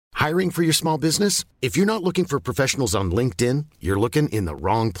Hiring for your small business? If you're not looking for professionals on LinkedIn, you're looking in the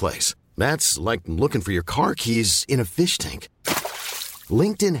wrong place. That's like looking for your car keys in a fish tank.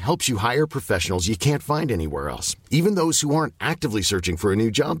 LinkedIn helps you hire professionals you can't find anywhere else, even those who aren't actively searching for a new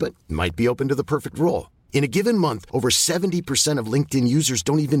job but might be open to the perfect role. In a given month, over 70% of LinkedIn users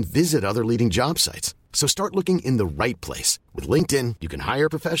don't even visit other leading job sites. So start looking in the right place. With LinkedIn, you can hire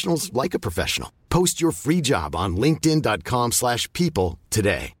professionals like a professional. Post your free job on linkedin.com/people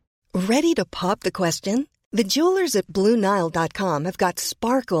today. Ready to pop the question? The jewelers at BlueNile.com have got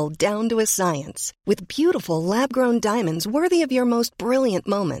sparkle down to a science with beautiful lab-grown diamonds worthy of your most brilliant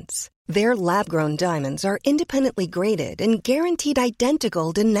moments. Their lab-grown diamonds are independently graded and guaranteed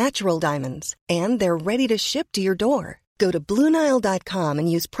identical to natural diamonds, and they're ready to ship to your door. Go to BlueNile.com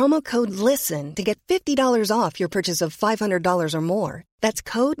and use promo code LISTEN to get $50 off your purchase of $500 or more.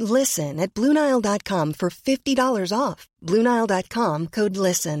 That's code LISTEN at BlueNile.com for $50 off. BlueNile.com, code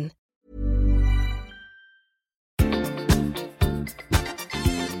LISTEN.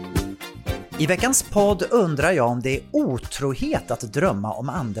 I veckans podd undrar jag om det är otrohet att drömma om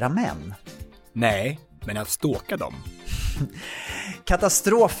andra män. Nej, men att stalka dem.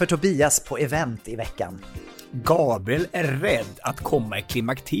 Katastrof för Tobias på event i veckan. Gabriel är rädd att komma i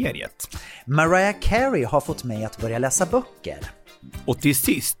klimakteriet. Mariah Carey har fått mig att börja läsa böcker. Och till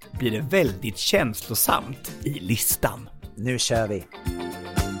sist blir det väldigt känslosamt i listan. Nu kör vi.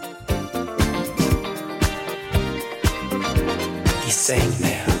 I säng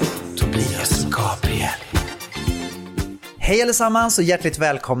med Tobias och Gabriel. Hej allesammans och hjärtligt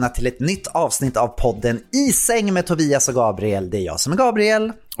välkomna till ett nytt avsnitt av podden I säng med Tobias och Gabriel. Det är jag som är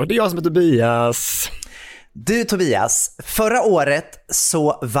Gabriel. Och det är jag som är Tobias. Du Tobias, förra året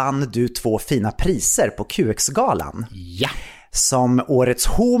så vann du 2 fina priser på QX-galan. Ja. Som årets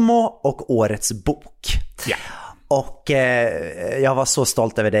homo och årets bok. Ja. Och jag var så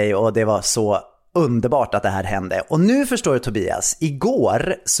stolt över dig och det var så underbart att det här hände. Och nu förstår du Tobias,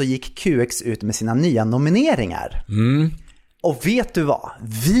 igår så gick QX ut med sina nya nomineringar. Och vet du vad?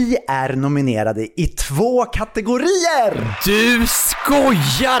 Vi är nominerade i 2 kategorier! Du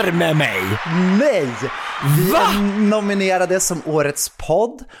skojar med mig! Nej! Vi är nominerade som årets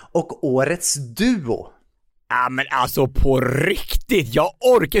podd och årets duo. Ja, men alltså på riktigt, jag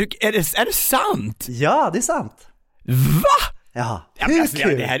orkar. Är det sant? Ja, det är sant. Va? Ja, men alltså,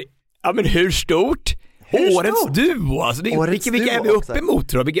 kul? det här, ja, men hur stort? Årets duo, alltså vilka är vi uppe emot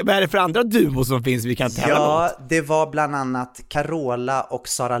då? Vad är det för andra duo som finns vi kan tävla mot? Ja, det var bland annat Carola och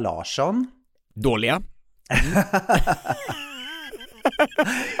Sara Larsson. Dåliga.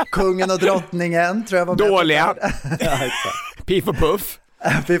 Kungen och drottningen tror jag var med. Dåliga. Ja, exakt. Piff och Puff.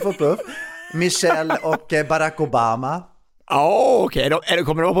 Piff och Puff. Michelle och Barack Obama. Ja, okej.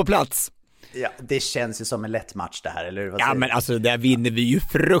 Kommer de vara på plats? Ja, det känns ju som en lätt match det här, eller hur? Ja, men alltså där vinner vi ju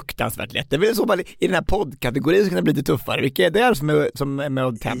fruktansvärt lätt. Det är väl så bara i den här poddkategorin som kan bli lite tuffare. Vilka är det som är med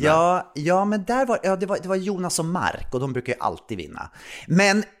och tävlar? Ja, men där var, det var Jonas och Mark och de brukar ju alltid vinna.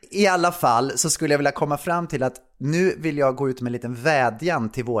 Men i alla fall så skulle jag vilja komma fram till att nu vill jag gå ut med en liten vädjan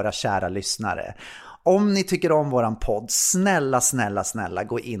till våra kära lyssnare. Om ni tycker om våran podd, snälla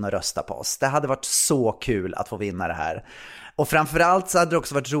gå in och rösta på oss. Det hade varit så kul att få vinna det här. Och framförallt så hade det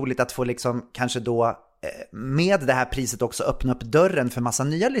också varit roligt att få liksom kanske då med det här priset också öppna upp dörren för massa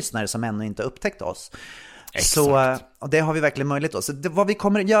nya lyssnare som ännu inte upptäckt oss. Exakt. Så och det har vi verkligen möjlighet då. Så vad vi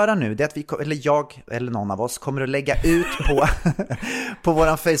kommer att göra nu det är att vi, eller jag eller någon av oss kommer att lägga ut på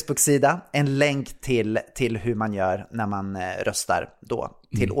våran Facebook-sida en länk till hur man gör när man röstar då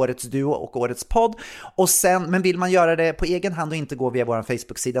till årets duo och årets podd. Och sen, men vill man göra det på egen hand och inte gå via våran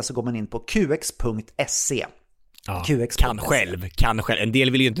Facebook-sida så går man in på qx.se. Ja, kan själv. En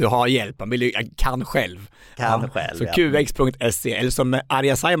del vill ju inte ha hjälp, man vill ju kan själv. Själv. Så qx.se, eller som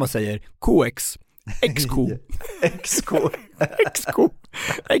Arja Saijonmaa säger, QX.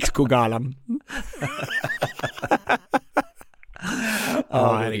 XK-galan.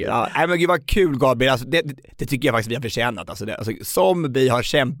 Nej, men gud vad kul Gabriel, alltså, det tycker jag faktiskt vi har förtjänat alltså, som vi har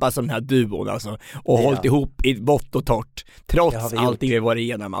kämpat som den här duon alltså, och hållit ihop i vått och torrt trots allting vi varit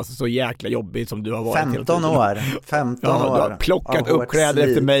igenom, alltså så jäkla jobbigt som du har varit 15 år du har plockat upp kläder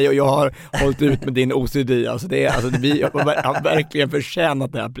efter mig och jag har hållit ut med din OCD, alltså vi har verkligen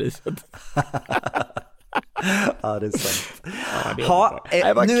förtjänat det här priset. Ja, det är sant.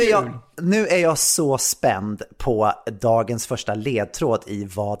 Nu är jag så spänd på dagens första ledtråd i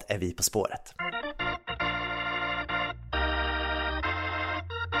Vad är vi på spåret?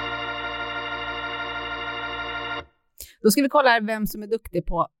 Då ska vi kolla vem som är duktig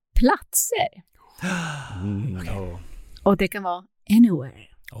på platser. Okay. Och det kan vara anywhere.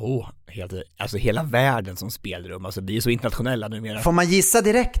 Alltså hela världen som spelrum. Alltså vi är så internationella numera. Får man gissa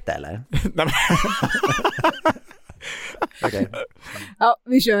direkt eller? Okay. Ja,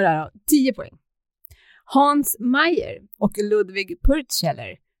 vi kör här då. 10 poäng. Hans Meyer och Ludwig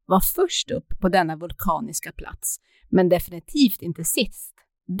Purtscheller var först upp på denna vulkaniska plats, men definitivt inte sist.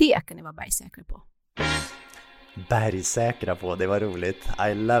 Det kan ni vara bergsäkra på. Bergsäkra på, det var roligt.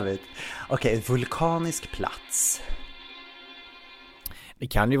 I love it. Okej, vulkanisk plats. Det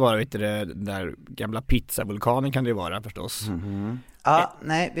kan ju vara, vet du, den där gamla pizzavulkanen kan det ju vara förstås. Mm-hmm. Ja,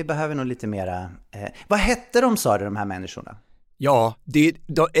 nej, vi behöver nog lite mera. Vad hette de, sa du, de här människorna? Ja,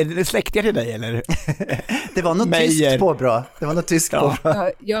 är det släktiga till dig eller? Det var något tyskt på bra. Det var något tyskt på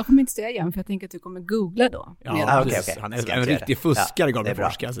bra. Jag kommer inte säga igen för jag tänker att du kommer googla då. Ja, okay. Han är en riktig fuskare, Gabriel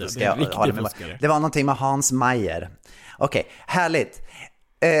Forsk. Det var någonting med Hans Meyer. Okej, härligt.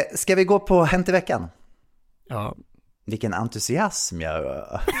 Ska vi gå på Hänt i veckan? Ja. Vilken entusiasm jag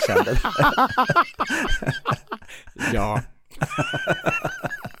kände. Ja.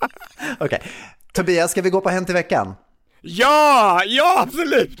 Okej. Tobias, ska vi gå på Hänt i veckan? Ja,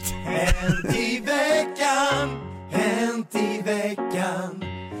 absolut! Hänt i veckan.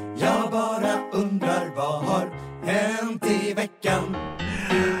 Jag bara undrar, vad har hänt i veckan?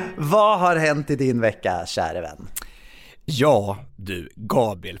 Vad har hänt i din vecka, kära vän? Ja, du,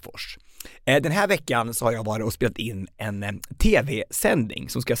 Gabriel Fors. Den här veckan så har jag varit och spelat in en tv-sändning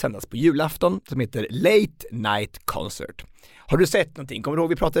som ska sändas på julafton som heter Late Night Concert. Har du sett någonting? Kommer du ihåg,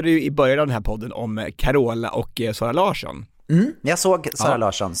 vi pratade ju i början av den här podden om Carola och Sara Larsson. Jag såg Sara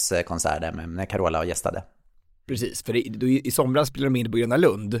Larssons konsert där när Carola gästade. Precis, för i somras spelade de in på Gröna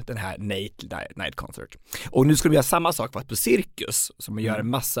Lund, den här Late Night Concert. Och nu ska de göra samma sak fast på Cirkus, som gör en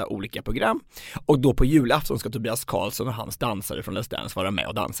massa olika program. Och då på julafton ska Tobias Karlsson och hans dansare från Let's Dance vara med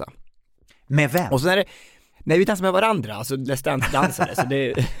och dansa. Med vem? Och så är det, nej, vi dansar med varandra, alltså Let's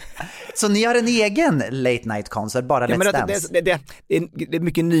Dance-dansare. Så ni har en egen Late Night Concert, bara Let's Dance? Det är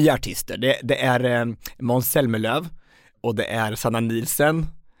mycket nya artister. Det är Måns Zelmerlöw, och det är Sanna Nielsen,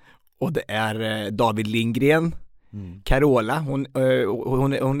 och det är David Lindgren. Carola, hon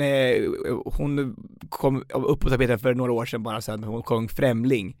kom upp på tapeten för några år sedan, bara sedan hon sjöng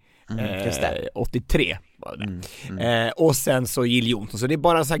Främling. 83 var det. Och sen så Jill Johnson, så det är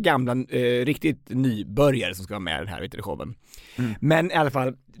bara så här gamla riktigt nybörjare som ska vara med i den här showen. Men i alla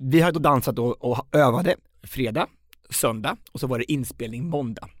fall, vi har då dansat och övade fredag, söndag, och så var det inspelning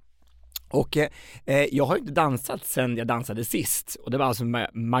måndag. Och jag har inte dansat sen jag dansade sist, och det var alltså med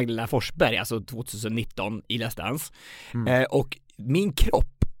Magdalena Forsberg, alltså 2019 i Let's Dance. Och min kropp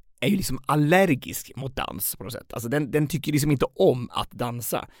är ju liksom allergisk mot dans på något sätt. Alltså den tycker liksom inte om att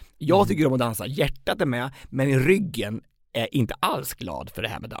dansa. Jag tycker om att dansa, hjärtat är med, men i ryggen är inte alls glad för det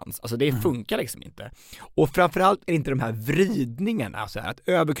här med dans. Alltså det funkar liksom inte. Och framförallt är det inte de här vridningarna så här, att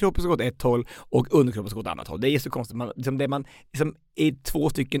överkroppen ska gå åt ett håll och underkroppen ska gå åt ett annat håll. Det är så konstigt. Man liksom är två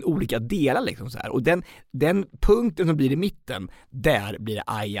stycken olika delar liksom så här. Och den punkten som blir i mitten, där blir det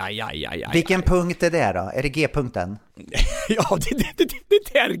aj. Vilken punkt är det då? Är det G-punkten? Ja, det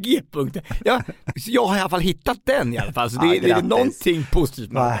är G-punkten. Jag har i alla fall hittat den i alla fall. Så det är någonting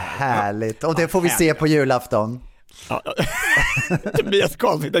positivt. Vad härligt. Och det får vi se på julafton. Ja. Tobias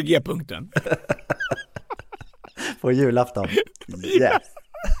Karlsson hittar G-punkten. På julafton. Yes.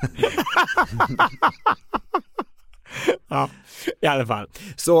 Ja, i alla fall.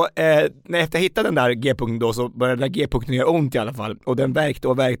 Så när jag hittade den där G-punkten då, så började den där G-punkten göra ont i alla fall. Och den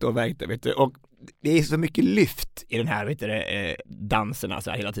värkte, vet du. Och det är så mycket lyft i den här, vet du, danserna så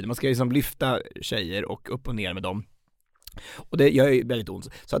här hela tiden. Man ska liksom lyfta tjejer och upp och ner med dem. Och det gör ju väldigt ont.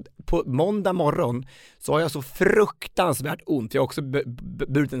 Så att på måndag morgon så har jag så fruktansvärt ont. Jag har också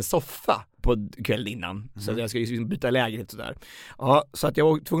burit en soffa på kvällen innan. Så att jag ska liksom byta lägenhet sådär. Ja, så att jag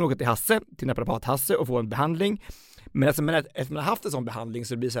var tvungen att åka till naprapat Hasse och få en behandling. Men eftersom man har haft en sån behandling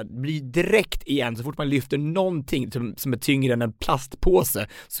så det blir direkt igen, så fort man lyfter någonting som är tyngre än en plastpåse,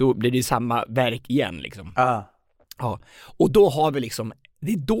 så blir det samma verk igen liksom. Ja. Och då har vi liksom,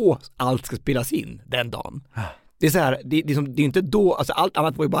 det är då allt ska spelas in den dagen. Det är så här, det är inte då, alltså allt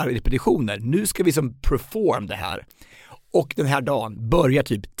annat var ju bara repetitioner. Nu ska vi som perform det här. Och den här dagen börjar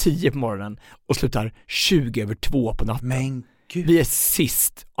typ 10 på morgonen och slutar 20:02 på natten. Men gud. Vi är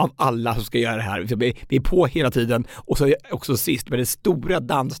sist av alla som ska göra det här. Vi är på hela tiden, och så är också sist med det stora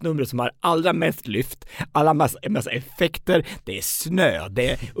dansnumret som har allra mest lyft, alla massa effekter. Det är snö,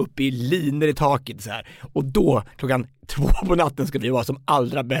 det är uppe i liner i taket så här. Och då klockan 2 på natten ska vi vara som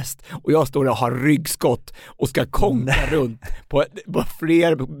allra bäst, och jag står och har ryggskott och ska konka runt på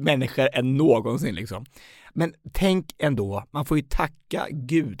fler människor än någonsin liksom. Men tänk ändå, man får ju tacka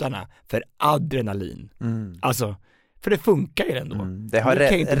gudarna för adrenalin. Alltså, För det funkar ju ändå. Det har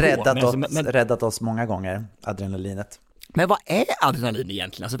räddat oss många gånger, adrenalinet. Men vad är adrenalin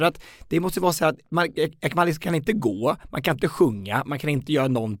egentligen? Alltså för att det måste vara så att man kan inte gå, man kan inte sjunga, man kan inte göra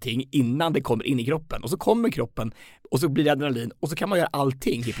någonting innan det kommer in i kroppen. Och så kommer kroppen och så blir det adrenalin och så kan man göra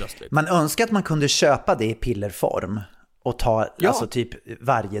allting helt plötsligt. Man önskar att man kunde köpa det i pillerform och ta alltså typ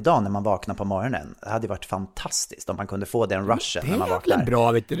varje dag när man vaknar på morgonen. Det hade varit fantastiskt om man kunde få den rushen när man vaknar. Det är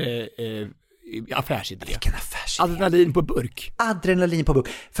bra, vet du, affärsidé. Vilken affärsidé? Adrenalin på burk. Adrenalin på burk.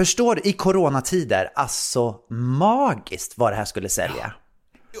 Förstår du, i coronatider, alltså magiskt vad det här skulle sälja.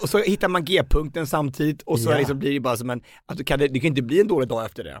 Och så hittar man G-punkten samtidigt och så liksom blir det bara som en... Alltså det kan inte bli en dålig dag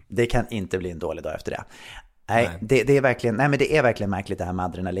efter det. Det kan inte bli en dålig dag efter det. Nej. Det är verkligen, men det är verkligen märkligt det här med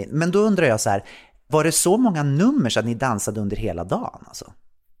adrenalin. Men då undrar jag så här, var det så många nummer så att ni dansade under hela dagen alltså?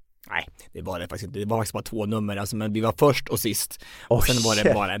 Nej, det var det faktiskt inte. Det var faktiskt bara 2 nummer, alltså, men vi var först och sist. Och sen var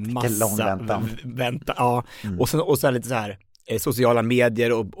det bara en massa väntan. Ja. Och sen lite så här sociala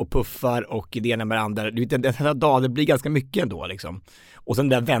medier och puffar och det ena med det andra. Du vet, den här dagen, det blir ganska mycket ändå liksom. Och sen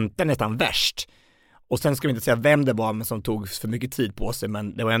där väntar nästan värst. Och sen ska vi inte säga vem det var men som tog för mycket tid på sig,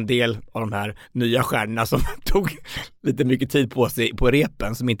 men det var en del av de här nya stjärnorna som tog lite mycket tid på sig på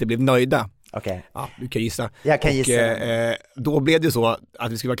repen som inte blev nöjda. Okej. Ja, du kan gissa. Jag kan gissa. Då blev det så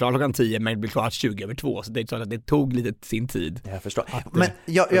att vi skulle vara klara klockan 10 men det blev klart 20:02, så det är så att det tog lite sin tid. Jag förstår. Men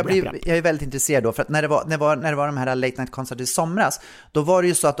jag är väldigt intresserad då, för att när det var de här late night konserter i somras, då var det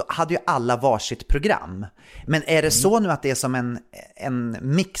ju så att då hade ju alla varsitt program. Men är det så nu att det är som en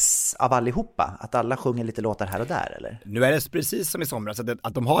mix av allihopa, att alla sjunger lite låtar här och där, eller? Nu är det precis som i somras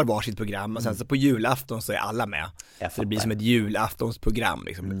att de har varsitt program och sen så på julafton så är alla med. Så det blir som ett julaftonsprogram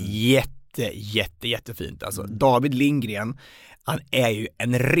liksom. Jättefint alltså. David Lindgren, han är ju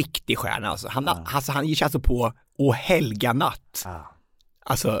en riktig stjärna alltså. Han ger sig alltså på Och helga natt.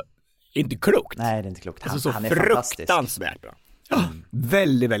 Alltså, inte klokt. Nej, det är inte klokt. Han är fruktansvärt bra.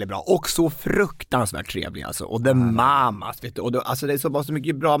 Väldigt, väldigt bra. Och så fruktansvärt trevlig alltså. Och The Mamas, vet du. Och alltså det är så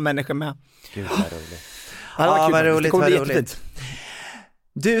mycket bra människor med. Gud vad roligt. Vad roligt.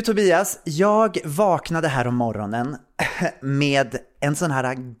 Du Tobias, jag vaknade här om morgonen med en sån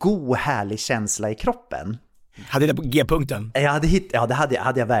här god härlig känsla i kroppen. Hade det på G-punkten? Det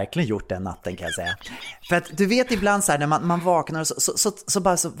hade jag verkligen gjort den natten, kan jag säga. För att du vet ibland så här, när man vaknar så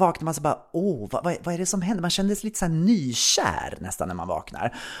vaknar man så bara, vad är det som händer? Man kände sig lite så här nykär nästan när man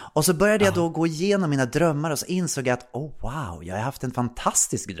vaknar. Och så började jag då gå igenom mina drömmar och så insåg jag att wow, jag har haft en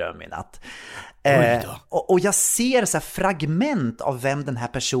fantastisk dröm i natt. Och jag ser så här fragment av vem den här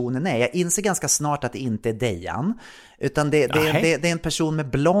personen är. Jag inser ganska snart att det inte är Dejan, utan det är en person med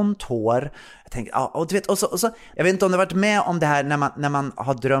blont hår. Jag tänkte, och du vet, och så, jag vet inte om du har varit med om det här när man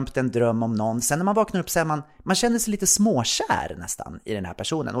har drömt en dröm om någon. Sen när man vaknar upp så är man känner sig lite småkär nästan i den här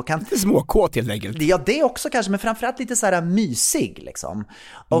personen. Och lite småkåt helt enkelt. Ja, det också kanske, men framförallt lite så här mysig liksom.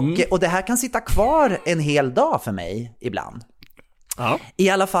 Och det här kan sitta kvar en hel dag för mig ibland. Ja. I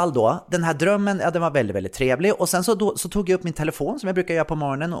alla fall då, den här drömmen, den var väldigt, väldigt trevlig. Och sen så tog jag upp min telefon som jag brukar göra på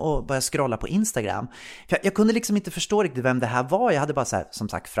morgonen och började scrolla på Instagram. För jag kunde liksom inte förstå riktigt vem det här var. Jag hade bara så här, som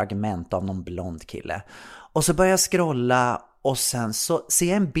sagt, fragment av någon blond kille. Och så började jag scrolla och sen så ser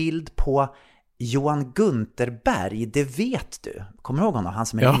jag en bild på Johan Gunterberg, det vet du. Kommer du ihåg honom? Han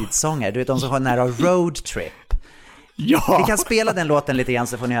som är lidsångare. Du vet, de som har en nära roadtrip. Ja. Vi kan spela den låten lite grann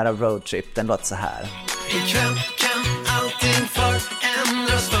så får ni höra roadtrip. Den låter så här. Ikväll kan allting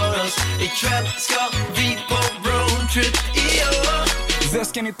förändras för oss. Ikväll ska vi på roadtrip i år.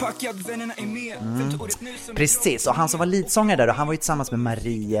 Väskan är packad, vännerna är med. Precis, och han som var lidsångare där, och han var ju tillsammans med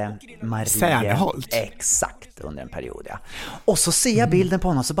Marie Serneholt. Exakt, under en period, ja. Och så ser jag bilden på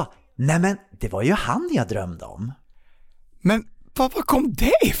honom och så bara, nej men det var ju han jag drömde om. Men var kom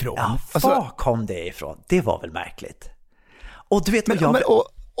det ifrån? Ja, var kom det ifrån? Det var väl märkligt. Och du vet,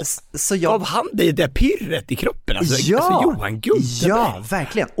 så jag gav han dig det pirret i kroppen? Alltså Johan Gunterberg. Ja,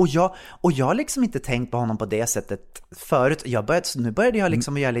 verkligen. Och jag har liksom inte tänkt på honom på det sättet förut. Nu började jag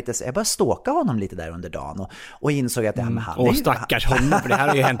liksom göra lite, jag började stalka honom lite där under dagen och insåg att det här med han. Och stackars honom, för det här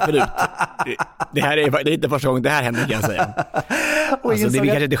har ju hänt förut. Det är inte första gången det här händer, kan jag säga. Alltså, det vi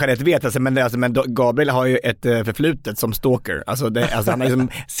kanske inte själv vet, alltså, men Gabriel har ju ett förflutet som stalker. Alltså, han har liksom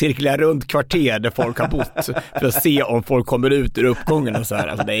cirklar runt kvarter där folk har bott för att se om folk kommer ut ur uppgången och så här.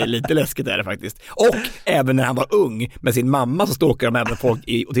 Alltså, det är lite läskigt där faktiskt. Och även när han var ung med sin mamma så stalkade de även folk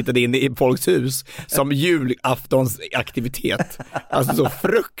och tittade in i folks hus som julaftonsaktivitet. Alltså så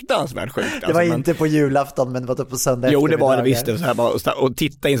fruktansvärt sjukt. Alltså, det var inte på julafton, men det var typ på söndag. Jo, det var det visst. Så här, bara, och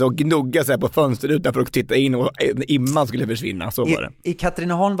titta in så och gnugga sig på fönstret utanför och titta in och imman skulle försvinna. Så var det. I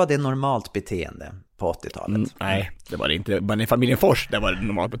Katrineholm var det normalt beteende på 80-talet. Nej, det var det inte. Men i familjen Fors, där var det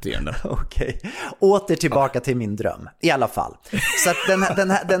normalt beteende. Okej. Åter tillbaka till min dröm. I alla fall. Så att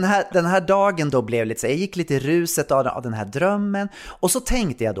den här dagen då blev lite så, jag gick lite i ruset av den här drömmen. Och så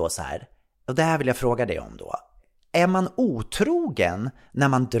tänkte jag då så här, och det här vill jag fråga dig om då. Är man otrogen när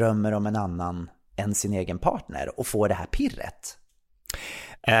man drömmer om en annan än sin egen partner och får det här pirret?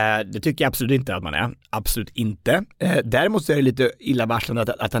 Det tycker jag absolut inte att man är. Absolut inte. Däremot så är det lite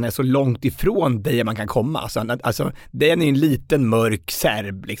illavarslande att han är så långt ifrån dig man kan komma. Alltså det är en liten mörk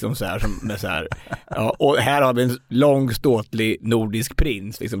serb liksom så här, som så här. Ja, och här har vi en lång ståtlig nordisk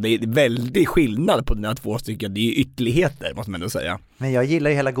prins liksom. Det är väldigt skillnad på de här två stycken. Det är ytterligheter måste man ändå säga. Men jag gillar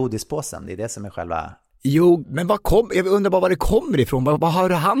ju hela godispåsen. Det är det som är själva... Jo, men jag undrar bara var det kommer ifrån. Vad har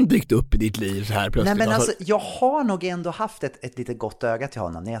han dykt upp i ditt liv så här plötsligt? Nej, men alltså, jag har nog ändå haft ett lite gott öga till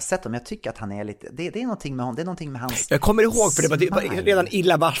honom när jag sett honom. Jag tycker att han är lite, det är någonting med honom, det är någonting med hans... Jag kommer ihåg, för det var redan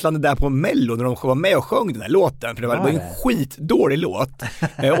illavarslande där på Mello när de var med och sjöng den här låten, för det var en skitdålig låt.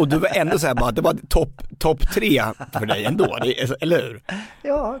 Och du var ändå så här bara, det var topp 3 för dig ändå, eller hur?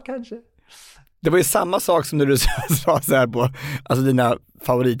 Ja, kanske. Det var ju samma sak som när du sa så här på, alltså dina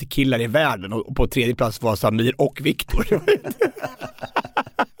favoritkillar i världen, och på tredje plats var Samir och Viktor.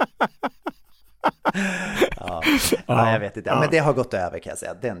 Ja, jag vet inte. Ja, men det har gått över kan jag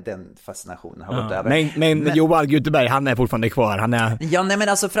säga. Den fascinationen har gått över. Men Johan Guteberg, han är fortfarande kvar. Ja, nej, men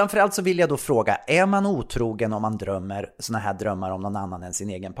alltså framförallt så vill jag då fråga, är man otrogen om man drömmer såna här drömmar om någon annan än sin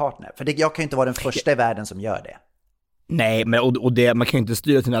egen partner? För jag kan ju inte vara den första i världen som gör det. Nej, men och det, man kan ju inte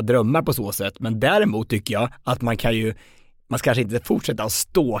styra sina drömmar på så sätt, men däremot tycker jag att man ska kanske inte fortsätta att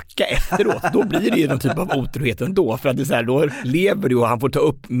ståka efteråt. Då blir det ju någon typ av otrohet ändå, för att det är så här, då lever du och han får ta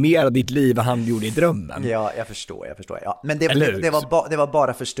upp mer av ditt liv än han gjorde i drömmen. Ja, jag förstår. Ja. Men det var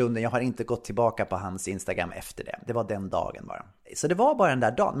bara för stunden. Jag har inte gått tillbaka på hans Instagram efter det. Det var den dagen bara. Så det var bara den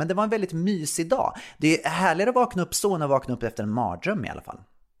där dagen, men det var en väldigt mysig dag. Det är härligare att vakna upp så än att vakna upp efter en mardröm i alla fall.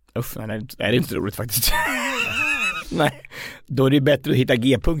 Uff, nej, det är inte roligt faktiskt. Nej, då är det bättre att hitta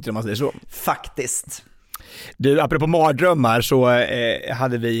G-punkter om man säger så. Faktiskt. Du, apropå mardrömmar så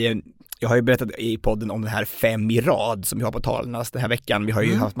jag har ju berättat i podden om den här 5 i rad som vi har på Talarnas den här veckan. Vi har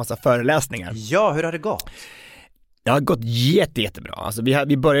ju haft massa föreläsningar. Ja, hur har det gått? Det har gått jättebra. Alltså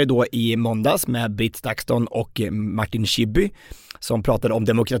vi började då i måndags med Britt Stakston och Martin Schibbye som pratade om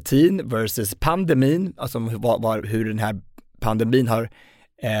demokratin versus pandemin. Alltså hur den här pandemin har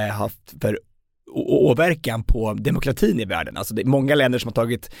haft för åverkan på demokratin i världen. Alltså det är många länder som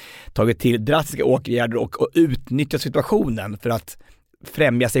har tagit till drastiska åtgärder och utnyttjat situationen för att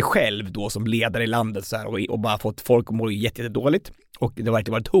främja sig själv då som ledare i landet så här, och bara fått folk att må jättedåligt, och det har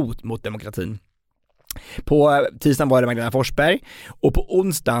verkligen varit ett hot mot demokratin. På tisdagen var det Magdalena Forsberg, och på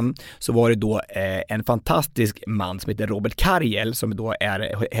onsdagen så var det då en fantastisk man som heter Robert Karjel, som då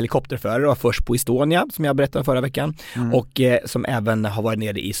är helikopterförare och var först på Estonia som jag berättade förra veckan, och som även har varit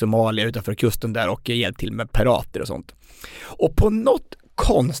nere i Somalia utanför kusten där och hjälpt till med pirater och sånt. Och på något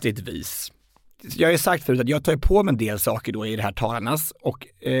konstigt vis, jag har ju sagt förut att jag tar på mig en del saker då i det här Talarnas, och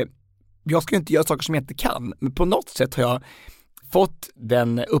jag ska inte göra saker som jag inte kan, men på något sätt har jag fått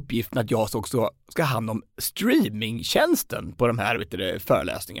den uppgiften att jag också ska ha hand om streamingtjänsten på de här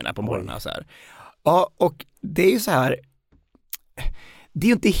föreläsningarna på morgonen. Så här. Ja, och det är ju så här, det är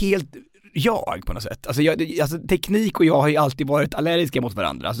ju inte helt jag på något sätt. Alltså teknik och jag har ju alltid varit allergiska mot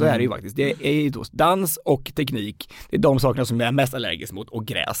varandra, så är det ju faktiskt. Det är ju då dans och teknik, det är de sakerna som jag är mest allergisk mot, och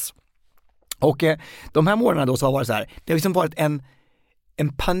gräs. Och de här morgnarna då så har varit så här, det har liksom varit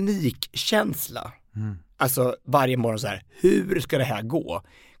en panikkänsla. Alltså varje morgon så här, hur ska det här gå?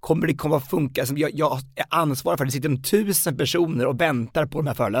 Kommer det komma att funka? Alltså, jag är ansvarig för att det sitter 1000 personer och väntar på de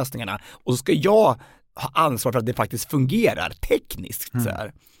här föreläsningarna, och så ska jag ha ansvar för att det faktiskt fungerar tekniskt så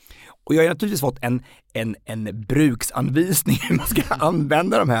här. Och jag har naturligtvis fått en bruksanvisning hur man ska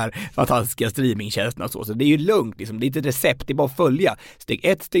använda de här fantastiska streamingtjänsterna och så det är ju lugnt liksom. Det är inte ett recept, det är bara att följa steg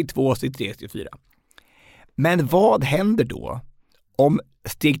 1, steg 2, steg 3, steg 4. Men vad händer då om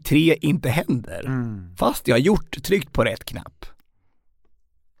steg 3 inte händer fast jag har tryckt på rätt knapp?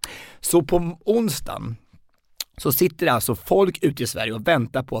 Så på onsdagen så sitter det alltså folk ute i Sverige och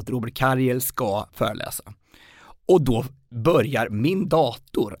väntar på att Robert Karjel ska föreläsa. Och då börjar min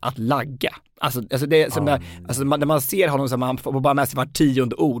dator att lagga. Alltså det är som när man ser honom så man får bara med sig var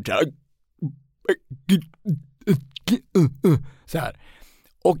 10:e ord så här.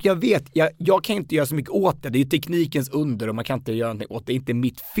 Och jag vet, jag kan inte göra så mycket åt det. Det är ju teknikens under och man kan inte göra någonting åt det. Det är inte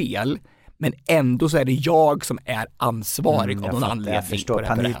mitt fel. Men ändå så är det jag som är ansvarig av någon anledning. Jag förstår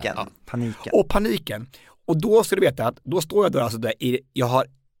paniken. Och paniken. Och då ska du veta att då står jag då alltså där jag har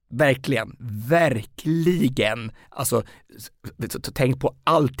verkligen, alltså tänk på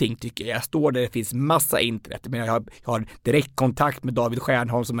allting tycker jag. Jag står där, det finns massa internet, men jag har direkt kontakt med David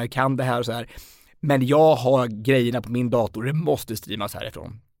Stjernholm som kan det här och så här. Men jag har grejerna på min dator, det måste streamas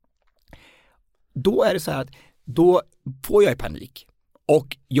härifrån. Då är det så här att då får jag panik.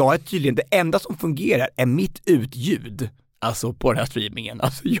 Och jag är tydligen det enda som fungerar är mitt utljud. Alltså på den här streamingen.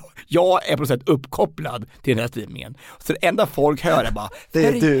 Alltså jag är på något sätt uppkopplad till den här streamingen. Så det enda folk hör är bara, det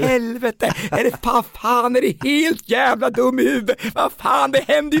är du. Helvete, är det fan, är det helt jävla dum i huvudet? Vad fan, det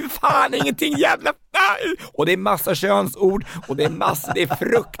händer ju fan ingenting jävla. Och det är massa könsord och det är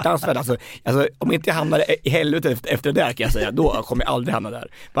fruktansvärt. Alltså om inte jag hamnar i helvete efter det där kan jag säga, då kommer jag aldrig hamna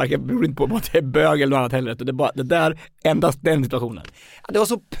där. Varken beror inte på att det är bög eller något annat heller. Det är bara det där, endast den situationen. Det var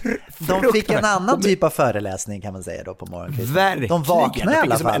så de fick en annan typ av föreläsning kan man säga då på morgonen. Verkligen. De vaknade i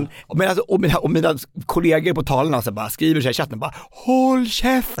alla fall. Och mina kollegor på talen alltså bara skriver sig i chatten bara, håll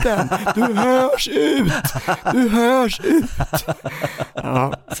käften, du hörs ut.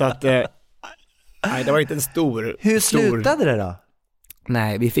 Ja, så att nej, det var inte en stor. Hur slutade det då?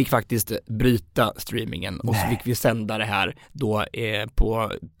 Nej, vi fick faktiskt bryta streamingen och så fick vi sända det här då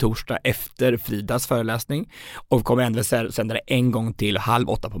på torsdag efter Fridas föreläsning och kommer ändå sända det en gång till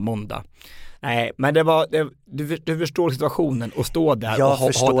 7:30 på måndag. Nej, men du förstår situationen och stå där jag och ha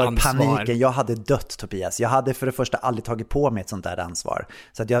förstår paniken. Jag hade dött, Tobias. Jag hade för det första aldrig tagit på mig ett sånt där ansvar.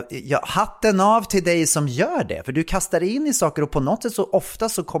 Så att jag hatten av till dig som gör det. För du kastar in i saker och på något sätt så ofta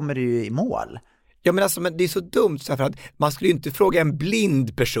så kommer du ju i mål. Ja, men alltså, men det är så dumt så för att man skulle ju inte fråga en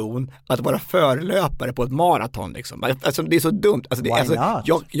blind person att vara förlöpare på ett maraton liksom. Alltså det är så dumt. Alltså,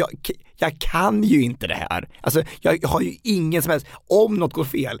 jag kan ju inte det här. Alltså jag har ju ingen som helst, om något går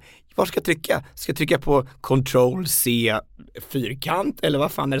fel, var ska jag trycka? Ska jag trycka på Ctrl+C fyrkant eller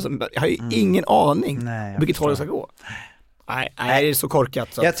vad fan är det som, jag har ju ingen aning vilket håll det ska gå. Nej, det är så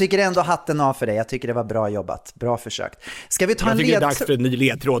korkat. Så. Jag tycker ändå hatten av för dig. Jag tycker det var bra jobbat. Bra försökt. Ska vi ta jag tycker det är dags för en ny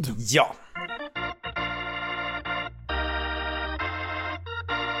ledtråd. Ja.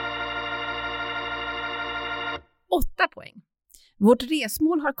 Poäng. Vårt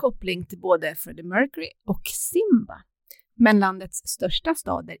resmål har koppling till både Freddie Mercury och Simba. Men landets största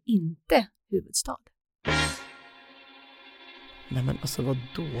stad är inte huvudstad. Nej men alltså vad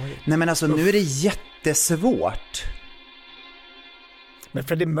dåligt. Nej men alltså nu är det jättesvårt. Men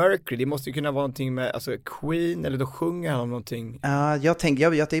Freddie Mercury, det måste ju kunna vara någonting med alltså Queen, eller då sjunger han om någonting. Ja,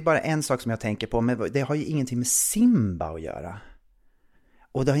 det är bara en sak som jag tänker på, men det har ju ingenting med Simba att göra.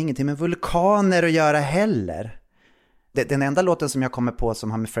 Och det har ingenting med vulkaner att göra heller. Den enda låten som jag kommer på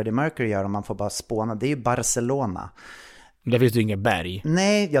som har med Freddie Mercury att göra, om man får bara spåna, det är ju Barcelona. Det finns ju inget berg.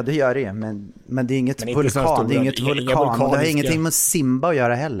 Nej, ja det gör det ju, men det är inget vulkan, det är inget vulkan, och det har ingenting med Simba att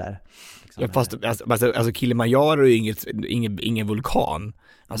göra heller. Ja, fast alltså Kilimanjaro är ju ingen vulkan.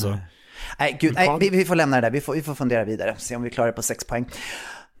 Alltså, nej, gud, vi får lämna det där, vi får fundera vidare, se om vi klarar det på 6 poäng.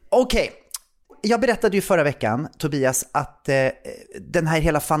 Okej. Jag berättade ju förra veckan, Tobias, att den här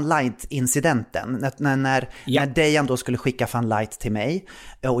hela Funlight-incidenten, när Dejan då skulle skicka Funlight till mig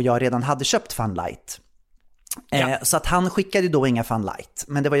och jag redan hade köpt Funlight. Så att han skickade då inga Funlight,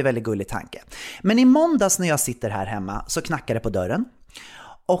 men det var ju väldigt gullig tanke. Men i måndags när jag sitter här hemma så knackar det på dörren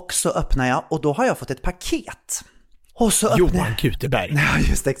och så öppnar jag och då har jag fått ett paket. Och så Johan Kuteberg. Ja,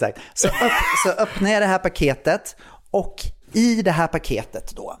 just exakt. Så öppnar jag det här paketet och i det här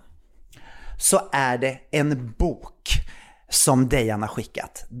paketet då så är det en bok som Dejan har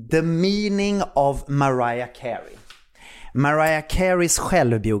skickat. The Meaning of Mariah Carey. Mariah Careys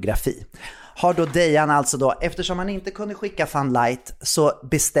självbiografi. Har då Dejan alltså då, eftersom han inte kunde skicka Funlight så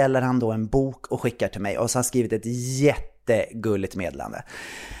beställer han då en bok och skickar till mig. Och så har han skrivit ett jättegulligt meddelande.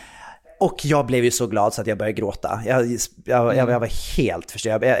 Och jag blev ju så glad så att jag började gråta. Jag var helt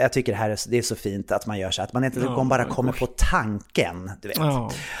förstörd. Jag tycker det är så fint att man gör så. Att man inte bara kommer på tanken, du vet.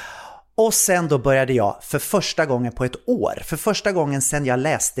 Och sen då började jag för första gången på ett år. För första gången sen jag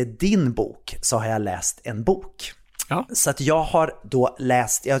läste din bok så har jag läst en bok. Ja. Så att jag har då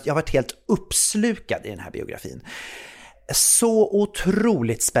läst, jag har varit helt uppslukad i den här biografin. Så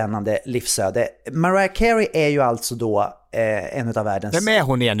otroligt spännande livsöde. Mariah Carey är ju alltså då en av världens... Vem är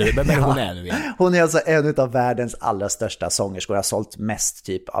hon nu? Hon är alltså en av världens allra största sångerskor. Har sålt mest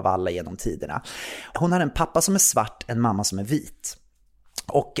typ av alla genom tiderna. Hon har en pappa som är svart, en mamma som är vit.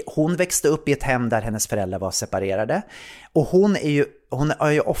 Och hon växte upp i ett hem där hennes föräldrar var separerade. Och hon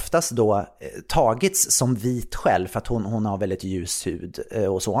har ju oftast då tagits som vit själv för att hon har väldigt ljus hud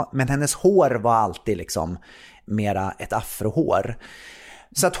och så. Men hennes hår var alltid liksom mera ett afrohår.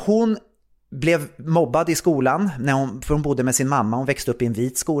 Så att hon blev mobbad i skolan för hon bodde med sin mamma. Hon växte upp i en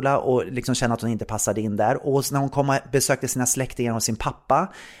vit skola och liksom kände att hon inte passade in där. Och när hon kom och besökte sina släktingar och sin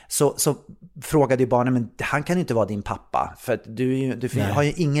pappa så frågade ju barnen, men han kan ju inte vara din pappa för att du har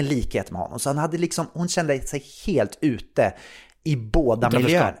ju ingen likhet med honom. Så hon kände sig helt ute i båda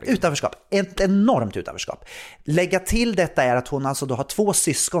miljöer. Utanförskap. Ett enormt utanförskap. Lägga till detta är att hon alltså då har 2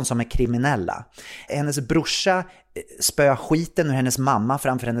 syskon som är kriminella. Hennes brorsa spöade skiten ur hennes mamma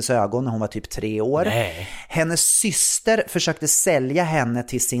framför hennes ögon när hon var typ 3 år. Nej. Hennes syster försökte sälja henne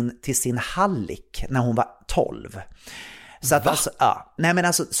till sin hallick när hon var 12. Så att alltså,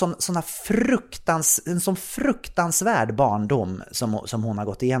 en sån fruktansvärd barndom som hon har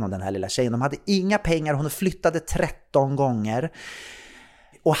gått igenom, den här lilla tjejen. De hade inga pengar, hon flyttade 13 gånger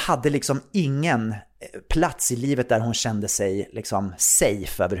och hade liksom ingen plats i livet där hon kände sig liksom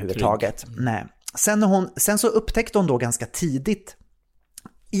safe överhuvudtaget. Nej. Sen så upptäckte hon då ganska tidigt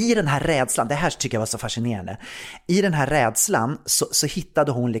i den här rädslan, det här tycker jag var så fascinerande. I den här rädslan så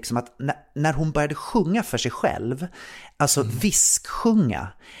hittade hon liksom att när hon började sjunga för sig själv, alltså visksjunga,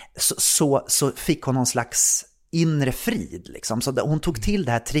 så fick hon någon slags inre frid liksom. Så hon tog till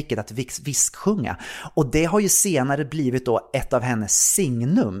det här tricket att visksjunga. Och det har ju senare blivit då ett av hennes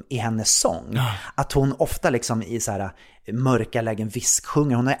signum i hennes sång. Att hon ofta liksom i så här mörka lägen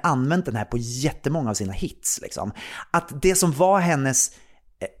visksjunger. Hon har använt den här på jättemånga av sina hits liksom. Att det som var hennes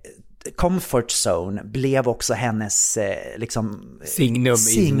comfort zone blev också hennes liksom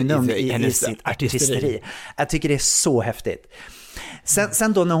signum i sitt artisteri. Jag tycker det är så häftigt.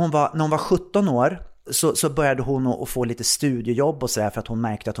 Sen då när hon var 17 år så började hon att få lite studiejobb och sådär, för att hon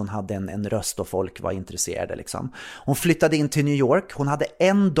märkte att hon hade en röst och folk var intresserade liksom. Hon flyttade in till New York. Hon hade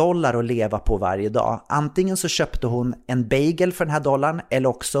 $1 att leva på varje dag. Antingen så köpte hon en bagel för den här dollarn, eller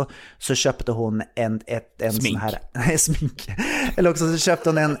också så köpte hon en sån här smink. Eller också så köpte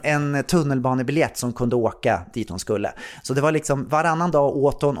hon en tunnelbanebiljett som kunde åka dit hon skulle. Så det var liksom varannan dag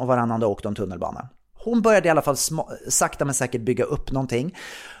åt hon och varannan dag åkte hon tunnelbana. Hon började i alla fall sakta men säkert bygga upp någonting.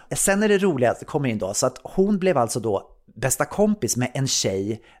 Sen är det roliga att det kommer in då, så att hon blev alltså då bästa kompis med en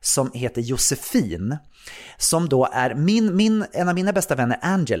tjej som heter Josefin, som då är en av mina bästa vänner,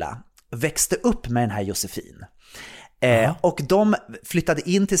 Angela, växte upp med den här Josefin. Och de flyttade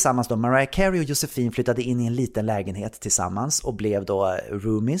in tillsammans då, Mariah Carey och Josefin flyttade in i en liten lägenhet tillsammans och blev då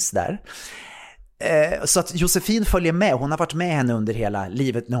roomies där. Så att Josefin följer med. Hon har varit med henne under hela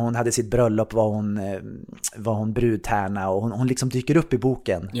livet. När hon hade sitt bröllop var hon brudtärna, och hon liksom dyker upp i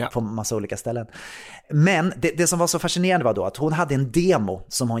boken på massa olika ställen. Men det som var så fascinerande var då att hon hade en demo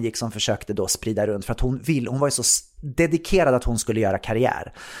som hon som försökte då sprida runt, för att hon var ju så dedikerad att hon skulle göra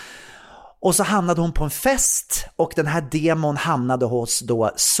karriär. Och så hamnade hon på en fest, och den här demon hamnade hos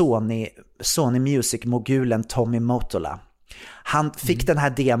då Sony Music-mogulen Tommy Mottola. Han fick den här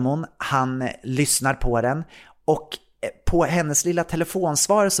demon, han lyssnar på den, och på hennes lilla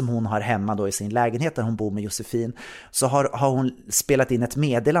telefonsvar som hon har hemma då i sin lägenhet där hon bor med Josefin, så har hon spelat in ett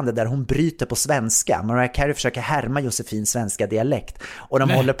meddelande där hon bryter på svenska. Mariah Carey försöker härma Josefins svenska dialekt, och de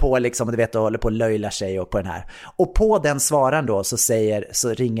håller på liksom, du vet, håller på att löjla sig och på den här. Och på den svaran då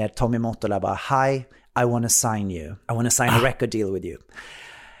så ringer Tommy Mottola bara: "Hi, I want to sign you. I want to sign a record deal with you."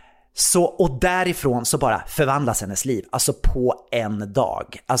 Så, och därifrån så bara förvandlas hennes liv, alltså på en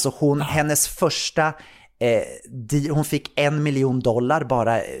dag. Alltså hennes första hon fick $1 million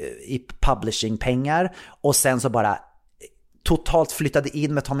bara i publishingpengar, och sen så bara totalt flyttade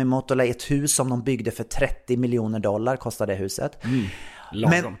in med Tommy Mottola i ett hus som de byggde för $30 miljoner kostade huset.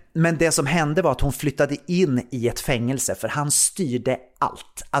 Men det som hände var att hon flyttade in i ett fängelse, för han styrde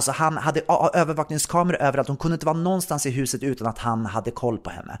allt. Alltså han hade övervakningskameror överallt. Hon kunde inte vara någonstans i huset utan att han hade koll på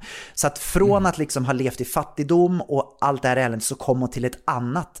henne. Så att från att liksom ha levt i fattigdom och allt det här eländet, så kom hon till ett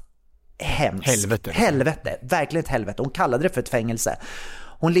annat helvete, verkligen ett helvete. Hon kallade det för ett fängelse.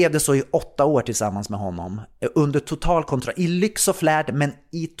 Hon levde så i 8 år tillsammans med honom, under total kontroll, i lyx och flärd, men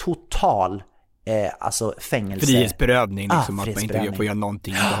i total alltså fängelse. Frihetsberövning, liksom, att man inte får göra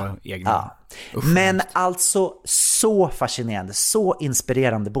någonting av egna. Men alltså så fascinerande, så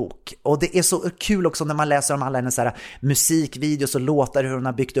inspirerande bok. Och det är så kul också när man läser om alla hennes så här musikvideos och låtar, hur hon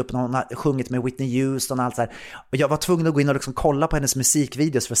har byggt upp när hon har sjungit med Whitney Houston och allt så här. Och jag var tvungen att gå in och liksom kolla på hennes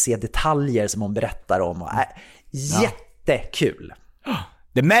musikvideos för att se detaljer som hon berättar om. Och, jättekul.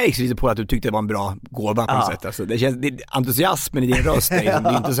 Det märks lite på att du tyckte det var en bra gåva på något sätt. Alltså, det känns entusiasmen i din röst. Liksom. Det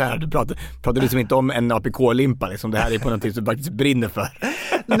är inte så här, du pratar liksom inte om en APK-limpa. Liksom. Det här är på någonting som du faktiskt brinner för.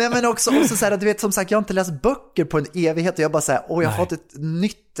 Nej, men också så här, du vet, som sagt, jag har inte läst böcker på en evighet, och jag bara så här, jag har fått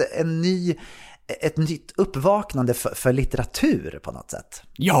en ny ett nytt uppvaknande för litteratur på något sätt.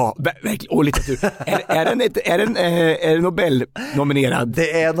 Ja, verkligen. Och litteratur. Är den Nobel-nominerad?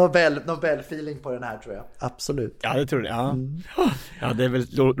 Det är Nobel-feeling på den här, tror jag. Absolut. Ja, det tror jag. Ja, ja det är väl,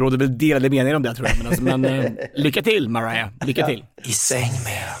 råder väl delade meningar om det, tror jag. Men lycka till, Mariah. Lycka till. I säng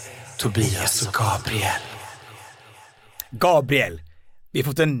med Tobias och Gabriel. Gabriel, vi har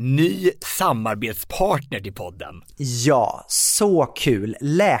fått en ny samarbetspartner till podden. Ja, så kul.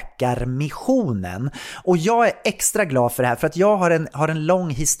 Läkarmissionen. Och jag är extra glad för det här för att jag har en lång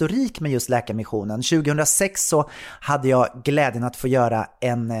historik med just Läkarmissionen. 2006 så hade jag glädjen att få göra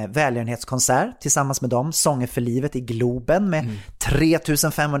en välgörenhetskonsert tillsammans med dem, Sånger för livet i Globen med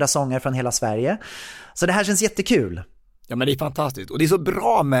 3500 sånger från hela Sverige. Så det här känns jättekul. Ja, men det är fantastiskt. Och det är så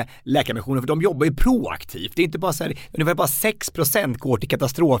bra med Läkarmissionen för de jobbar ju proaktivt. Det är inte bara så här, ungefär bara 6% går till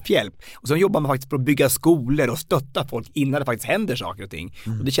katastrofhjälp. Och så jobbar man faktiskt på att bygga skolor och stötta folk innan det faktiskt händer saker och ting.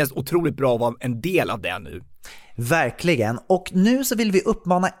 Och det känns otroligt bra att vara en del av det nu. Verkligen. Och nu så vill vi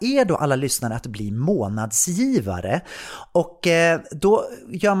uppmana er då, alla lyssnare, att bli månadsgivare. Och då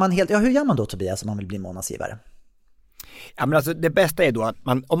gör man hur gör man då, Tobias, om man vill bli månadsgivare? Ja, men alltså det bästa är då att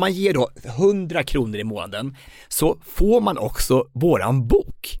om man ger då 100 kronor i månaden så får man också våran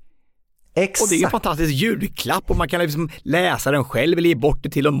bok. Exakt. Och det är en fantastisk julklapp och man kan liksom läsa den själv eller ge bort det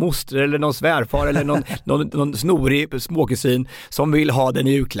till någon moster eller någon svärfar eller någon snorig småkusin som vill ha den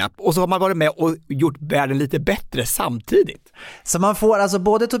i julklapp. Och så har man varit med och gjort världen lite bättre samtidigt. Så man får alltså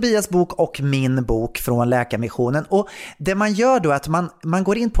både Tobias bok och min bok från Läkarmissionen. Och det man gör då är att man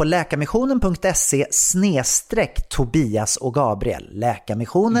går in på läkarmissionen.se/Tobias och Gabriel.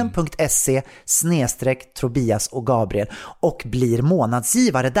 Läkarmissionen.se/Tobias och Gabriel och blir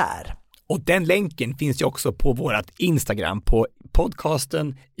månadsgivare där. Och den länken finns ju också på vårt Instagram, på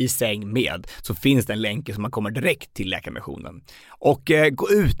podcasten I säng med. Så finns den länken som man kommer direkt till Läkarmissionen. Och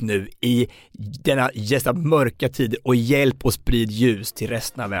gå ut nu i dessa mörka tider och hjälp och sprid ljus till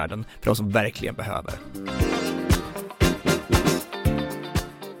resten av världen för de som verkligen behöver.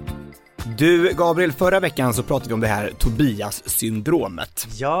 Du, Gabriel, förra veckan så pratade vi om det här Tobias-syndromet.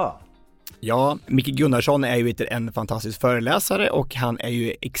 Ja, Micke Gunnarsson är ju en fantastisk föreläsare och han är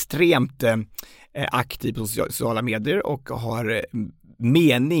ju extremt aktiv på sociala medier och har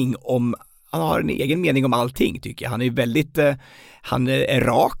en egen mening om allting, tycker jag. Han är väldigt han är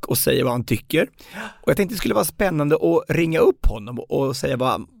rak och säger vad han tycker. Och jag tänkte det skulle vara spännande att ringa upp honom och säga så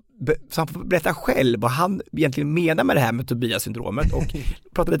han får berätta själv vad han egentligen menar med det här med Tobias-syndromet och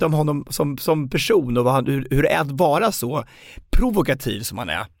prata lite om honom som person och hur det är att vara så provokativ som han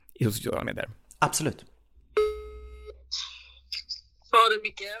är i sociala medier. Absolut. Hör du,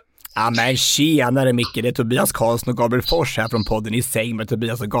 Micke? Ja, men tjenare Micke, det är Tobias Karlsson och Gabriel Fors här från podden I säng med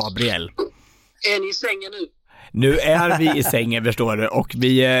Tobias och Gabriel. Är ni i sängen nu? Nu är vi i sängen, förstår du, och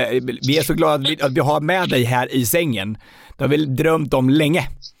vi är så glada att vi har med dig här i sängen. Det har vi drömt om länge.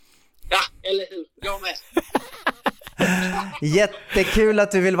 Ja, eller hur? Jag med. Jättekul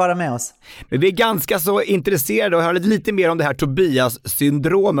att du vill vara med oss. Men vi är ganska så intresserade och höra lite mer om det här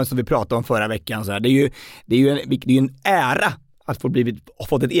Tobias-syndromet som vi pratade om förra veckan. Så här. Det är ju en ära att få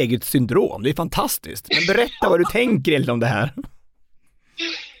fått ett eget syndrom. Det är fantastiskt. Men berätta vad du tänker om det här.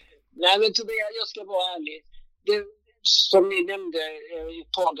 Nej, men Tobias, jag ska vara ärlig. Det, som ni nämnde i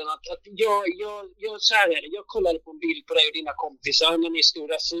podden, att jag så här är det. Jag kollade på en bild på dig och dina kompisar när ni stod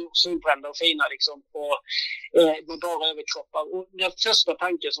där solbrända och fina liksom, med bara överkroppar. Och den första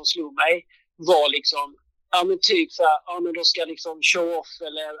tanken som slog mig var liksom, ja men typ så här, ja men då ska liksom show off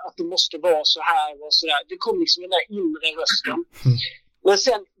eller att det måste vara så här och så där. Det kom liksom den där inre rösten. Men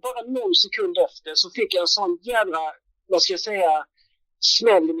sen bara någon sekund efter så fick jag en sån jävla, vad ska jag säga,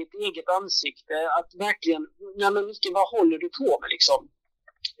 smäll i mitt eget ansikte att verkligen, nej men Micke, vad håller du på med liksom?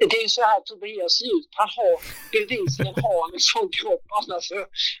 Det är ju så här Tobias ser ut. Han har bevisligen en sån kropp.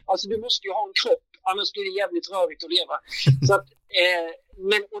 Alltså du måste ju ha en kropp, annars blir det jävligt rörigt att leva. Så att,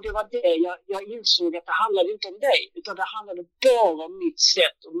 och det var det jag insåg, att det handlade inte om dig, utan det handlade bara om mitt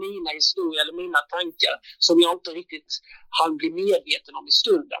sätt och mina historier eller mina tankar som jag inte riktigt hann bli medveten om i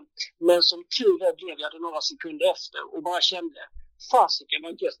stunden. Men som tur blev jag det några sekunder efter och bara kände, fasiken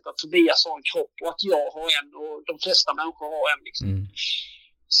var gött att Tobias har en kropp och att jag har en och de flesta människor har en liksom.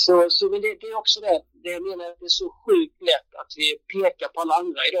 Så men det är också det jag menar, det är så sjukt lätt att vi pekar på alla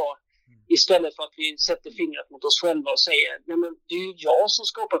andra idag istället för att vi sätter fingret mot oss själva och säger, nej men det är ju jag som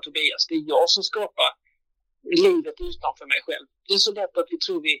skapar Tobias, det är jag som skapar livet utanför mig själv. Det är så lätt att vi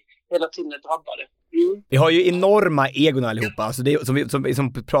tror vi hela tiden är drabbade. Vi har ju enorma egon allihopa, alltså det är,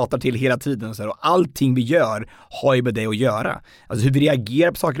 som pratar till hela tiden och, så här, och allting vi gör har ju med det att göra. Alltså hur vi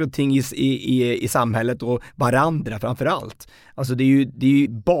reagerar på saker och ting i samhället och varandra framför allt. Alltså det är ju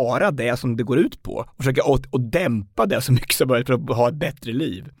bara det som det går ut på. Och försöka och dämpa det så mycket som möjligt för att ha ett bättre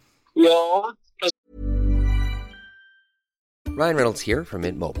liv. Ja. Ryan Reynolds here from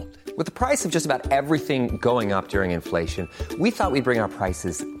Mint Mobile. With the price of just about everything going up during inflation, we thought we'd bring our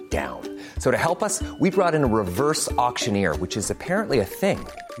prices down. So to help us, we brought in a reverse auctioneer, which is apparently a thing.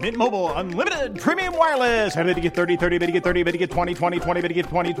 Mint Mobile Unlimited Premium Wireless. How to get 30, 30, how to get 30, how to get 20, 20, 20, how to get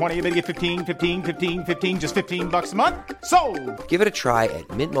 20, 20, how to get 15, 15, 15, 15, just $15 a month? Sold! Give it a try at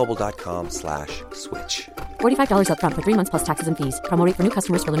mintmobile.com/switch. $45 up front for 3 months plus taxes and fees. Promo rate for new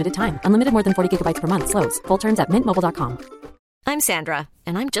customers for limited time. Unlimited more than 40 gigabytes per month. Slows full terms at mintmobile.com. I'm Sandra,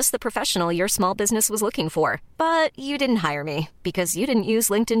 and I'm just the professional your small business was looking for. But you didn't hire me because you didn't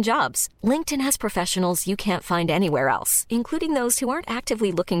use LinkedIn Jobs. LinkedIn has professionals you can't find anywhere else, including those who aren't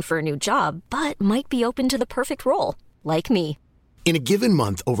actively looking for a new job, but might be open to the perfect role, like me. In a given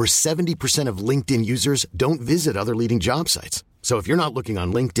month, over 70% of LinkedIn users don't visit other leading job sites. So if you're not looking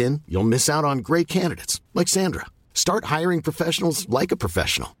on LinkedIn, you'll miss out on great candidates like Sandra. Start hiring professionals like a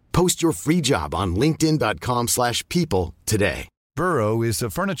professional. Post your free job on linkedin.com/people today. Burrow is a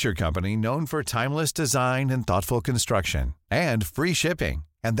furniture company known for timeless design and thoughtful construction and free shipping,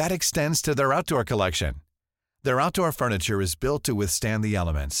 and that extends to their outdoor collection. Their outdoor furniture is built to withstand the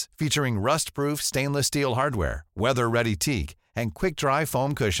elements, featuring rust-proof stainless steel hardware, weather-ready teak, and quick-dry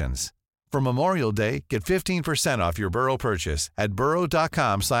foam cushions. For Memorial Day, get 15% off your Burrow purchase at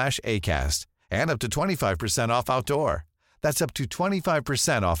burrow.com/acast, and up to 25% off outdoor. That's up to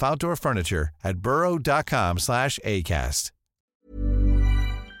 25% off outdoor furniture at burrow.com/acast.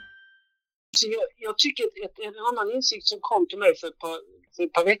 Så jag tycker att en annan insikt som kom till mig för ett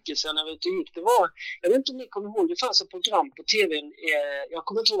par veckor sedan när vi gick, det var, jag vet inte om ni kommer ihåg, det fanns ett program på tv, jag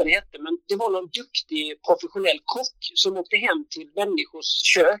kommer inte ihåg vad det hette, men det var någon duktig professionell kock som åkte hem till människors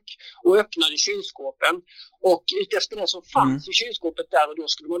kök och öppnade kylskåpen, och utefter det som fanns i kylskåpet där och då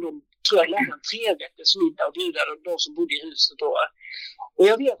skulle man då, tror jag, lämna en 3-rätters middag och bjuda de som bodde i huset då. Och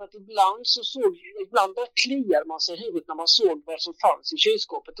jag vet att ibland bara kliade man sig i huvudet när man såg vad som fanns i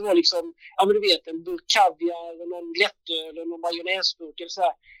kylskåpet. Det var liksom, ja men du vet, en burk kaviar eller någon lättöl eller någon majonnäsburk eller så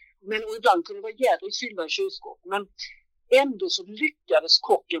här. Men och ibland kunde det vara jädrigt fyllda i kylskåpet. Men ändå så lyckades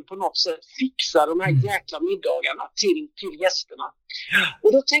kocken på något sätt fixa de här jäkla middagarna till gästerna.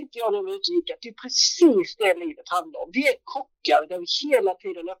 Och då tänkte jag när vi utgick att det är precis det livet handlar om. Vi är kockar där vi hela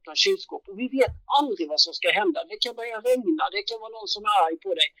tiden öppnar kylskåp och vi vet aldrig vad som ska hända. Det kan börja regna, det kan vara någon som är arg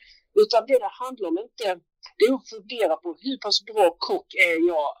på dig. Utan det handlar om inte, det är att fundera på hur pass bra kock är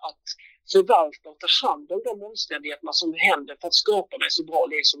jag att förvalta och ta hand om de omständigheterna som händer för att skapa mig så bra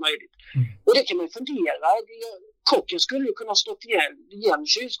liv som möjligt. Och det kan man fundera. Kocken skulle ju kunna stått igen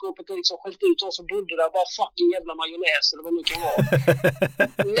kylskåpet och liksom skällt ut de som bodde där, bara fucking jävla majonnäs eller vad det nu kan vara.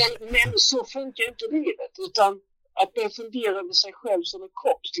 men så funkar inte livet, utan att börja fundera över sig själv som en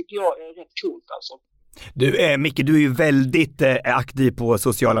kock tycker jag är rätt coolt alltså. Du, Micke, du är ju väldigt aktiv på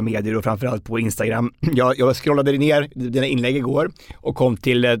sociala medier och framförallt på Instagram. Jag scrollade ner dina inlägg igår och kom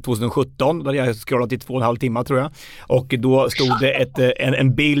till 2017, där jag scrollade i 2,5 timmar tror jag. Och då stod det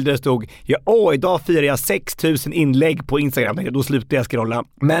en bild där det stod, idag firar jag 6 000 inlägg på Instagram. Då slutade jag scrolla.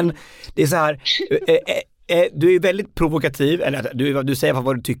 Men det är så här, du är väldigt provokativ, eller du säger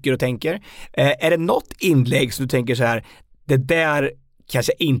vad du tycker och tänker. Är det något inlägg som du tänker så här, det där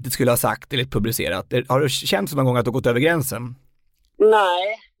kanske inte skulle ha sagt eller publicerat? Har du känt så någon gång att du har gått över gränsen?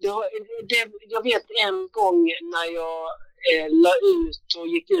 Nej, jag vet en gång när jag la ut och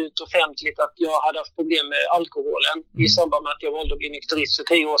gick ut offentligt att jag hade haft problem med alkoholen i samband med att jag valde att bli nykterist för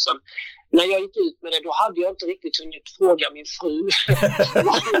 10 år sedan. När jag gick ut med det, då hade jag inte riktigt hunnit fråga min fru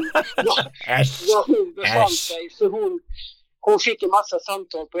var hon befann sig. Så hon fick en massa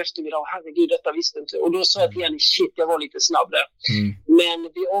samtal på eftermiddagen. Herregud, detta visste inte. Och då sa jag till henne, shit, jag var lite snabb där. Men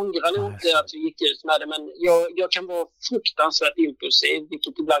vi ångrar nog inte att vi gick ut med det. Men jag kan vara fruktansvärt impulsiv,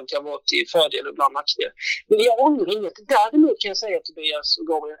 vilket ibland kan vara till fördel och ibland nackdel. Men jag ångrar inget. Däremot kan jag säga till Tobias och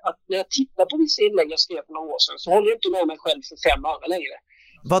Gabriel att när jag tittar på vissa inlägg jag skrev för några år sedan så håller jag inte med mig själv för 5 år längre.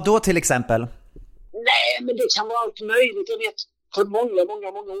 Vad då till exempel? Nej, men det kan vara allt möjligt. Jag vet, för många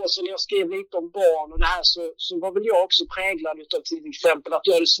år sedan när jag skrev lite om barn och det här så var väl jag också präglad utav till exempel att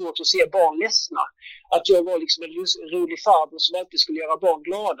jag hade svårt att se barn ledsna. Att jag var liksom en rolig farbror som alltid skulle göra barn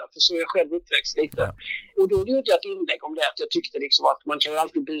glada, för så är jag själv uppväxt lite. Och då gjorde jag ett inlägg om det, att jag tyckte liksom att man kan ju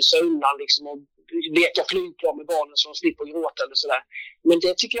alltid busa undan liksom och leka flygplan med barnen så de slipper gråta eller sådär. Men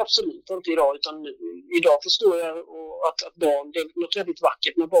det tycker jag absolut inte idag, utan idag förstår jag att barn, det är något väldigt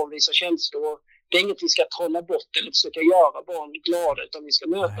vackert när barn visar känslor och Det är inget vi ska trolla bort eller försöka göra barn glada, utan vi ska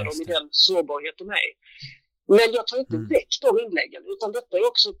möta dem i den sårbarhet de är. Men jag tar inte väck de inläggen, utan detta är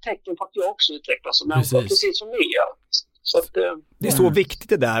också ett tecken på att jag också utvecklas som människa, precis som ni gör. Så att, det är så viktigt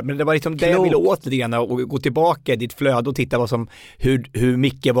det där, men det var liksom det jag ville åt lite grann, och gå tillbaka i ditt flöde och titta vad som, hur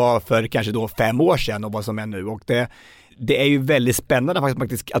Micke var för kanske då 5 år sedan och vad som är nu. Och det är ju väldigt spännande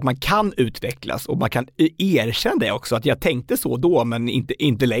faktiskt att man kan utvecklas och man kan erkänna det också, att jag tänkte så då men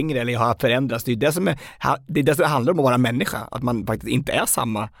inte längre, eller jag har förändrats. Det är det som handlar om att vara människa, att man faktiskt inte är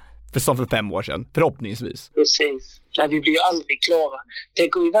samma som för 5 år sedan, förhoppningsvis. Precis. Ja, vi blir ju aldrig klara. Det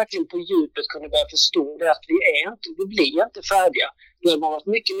går ju verkligen på djupet kunna börja förstå det, att vi blir inte färdiga. Nu har man varit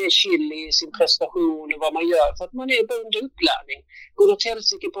mycket mer chill i sin prestation och vad man gör, för att man är bara under upplärning. Går det åt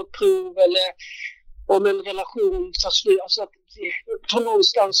helsike på ett prov eller om en relation tar slut, alltså att på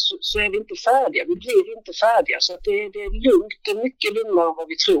någonstans så är vi inte färdiga. Vi blir inte färdiga, så att det är lugnt. Det är mycket lugnare än vad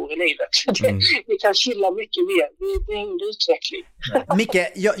vi tror i livet. Vi kan chilla mycket mer. Det är en utveckling. Micke,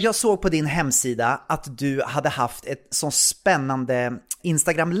 jag såg på din hemsida att du hade haft ett så spännande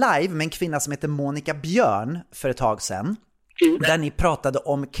Instagram live med en kvinna som heter Monica Björn för ett tag sedan. Där ni pratade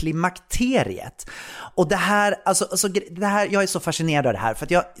om klimakteriet. Och det här, det här, jag är så fascinerad av det här.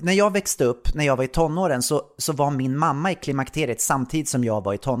 För att när jag växte upp, när jag var i tonåren, så var min mamma i klimakteriet samtidigt som jag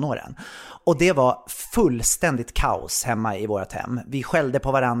var i tonåren. Och det var fullständigt kaos hemma i vårt hem. Vi skällde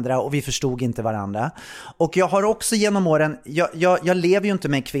på varandra och vi förstod inte varandra. Och jag har också genom åren, jag lever ju inte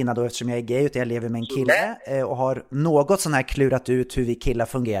med en kvinna då eftersom jag är gay, utan jag lever med en kille och har något sån här klurat ut hur vi killar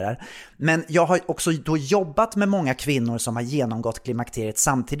fungerar. Men jag har också då jobbat med många kvinnor som har genomgått klimakteriet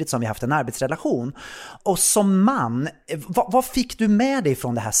samtidigt som vi haft en arbetsrelation. Och som man, vad fick du med dig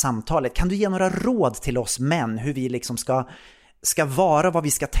från det här samtalet? Kan du ge några råd till oss män hur vi liksom ska vara, vad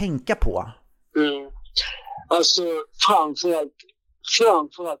vi ska tänka på? Alltså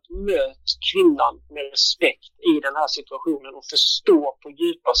framförallt möt kvinnan med respekt i den här situationen och förstå på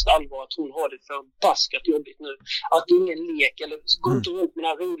djupaste allvar att hon har det förbaskat jobbigt nu. Att det är ingen lek eller går inte runt med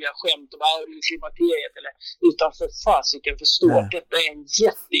några roliga skämt och bara klimakteriet eller, utan för fasiken förstå att detta är en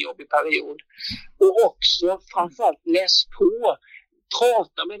jättejobbig period. Och också framförallt läs på.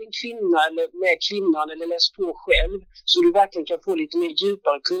 Prata med din kvinna eller med kvinnan eller läs på själv så du verkligen kan få lite mer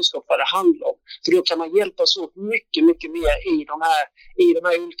djupare kunskap vad det handlar om. För då kan man hjälpas åt mycket, mycket mer i de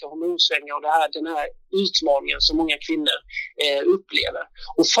här olika hormonsvängar och den här utmaningen som många kvinnor upplever.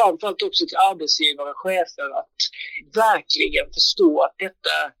 Och framförallt också till arbetsgivare, chefer, att verkligen förstå att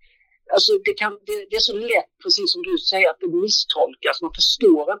detta, alltså det är så lätt, precis som du säger, att det misstolkas. Man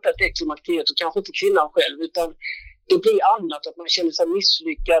förstår inte att det är klimakteriet och kanske inte kvinnan själv, utan det blir annat, att man känner sig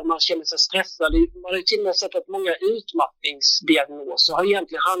misslyckad, man känner sig stressad. Man har ju till och med sett att många utmattningsdiagnoser har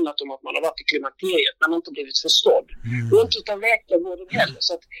egentligen handlat om att man har varit i klimakteriet men inte blivit förstådd. Och inte utan läkarvården heller.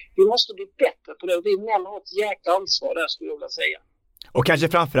 Så att vi måste bli bättre på det. Och vi män har ett jäkla ansvar där, skulle jag vilja säga. Och kanske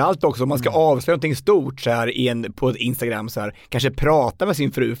framförallt också, om man ska avslöja någonting stort så här på ett Instagram så här, kanske prata med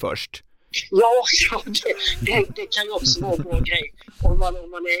sin fru först. Ja, det kan ju också vara en bra grej om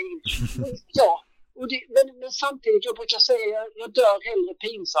man är in. Ja. Men samtidigt, jag brukar säga jag dör hellre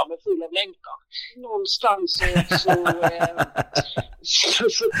pinsam och full av längtan. Någonstans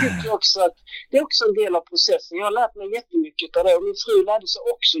så tycker jag också att det är också en del av processen. Jag har lärt mig jättemycket av det och min fru lärde sig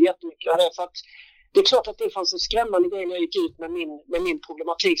också jättemycket av det. För att det är klart att det fanns en skrämmande grej när jag gick ut med min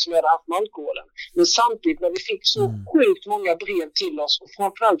problematik som jag hade haft med alkoholen. Men samtidigt när vi fick så sjukt många brev till oss och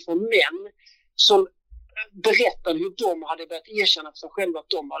framförallt från män som berättade hur de hade börjat erkänna för sig själva att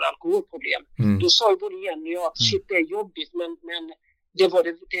de hade alkoholproblem. Då sa ju både Jenny och jag att shit, det är jobbigt, men det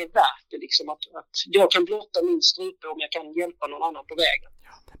är värt det liksom, att jag kan blotta min strupe om jag kan hjälpa någon annan på vägen.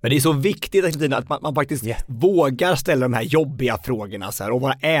 Men det är så viktigt att man faktiskt vågar ställa de här jobbiga frågorna så här, och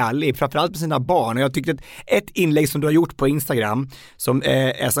vara ärlig, framförallt med sina barn. Och jag tyckte att ett inlägg som du har gjort på Instagram som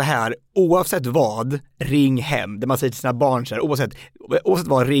är så här: oavsett vad, ring hem. Där man säger till sina barn så här, oavsett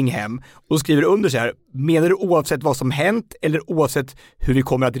vad, ring hem. Och skriver under så här: menar du oavsett vad som hänt eller oavsett hur vi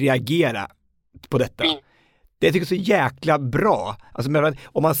kommer att reagera på detta? Det tycker jag är så jäkla bra. Alltså,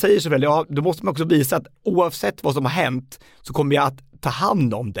 om man säger så väl, då måste man också visa att oavsett vad som har hänt så kommer jag att ta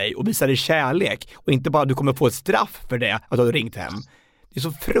hand om dig och visa dig kärlek. Och inte bara att du kommer få ett straff för det, att du har ringt hem. Det är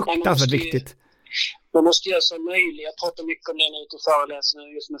så fruktansvärt viktigt. Man måste göra så möjligt. Jag pratar mycket om det nu ute och föreläsningar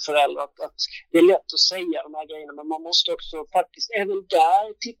just med föräldrar. Att det är lätt att säga de här grejerna, men man måste också faktiskt även där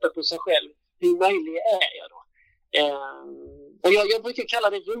titta på sig själv. Hur möjlig är jag då? Jag brukar kalla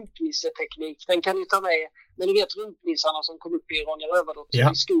det rumpnisseteknik. Den kan ni ta med. Men ni vet rumpnissarna som kom upp i Ronja Rövardotter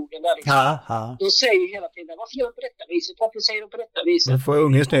i skogen där liksom. De säger hela tiden: varför gör du på detta viset? Varför säger du på detta viset? Man får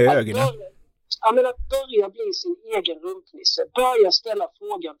ungen snö i ögonen. Jag menar, börja bli sin egen rumpnisse. Börja ställa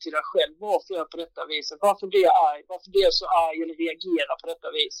frågan till dig själv. Varför är jag på detta viset? Varför blir jag arg? Varför blir jag så arg eller reagerar på detta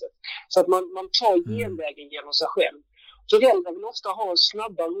viset? Så att man tar genvägen genom sig själv. Föräldrar vill ofta ha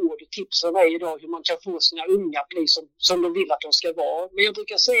snabba råd och tips av mig idag hur man kan få sina unga att bli som de vill att de ska vara. Men jag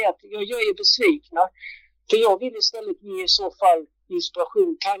brukar säga att jag är besvikna. För jag vill istället ge i så fall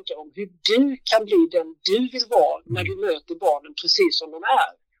inspiration, tankar om hur du kan bli den du vill vara när du möter barnen precis som de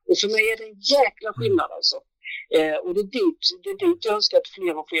är. Och för mig är det en jäkla skillnad alltså. Och det är dit jag önskar att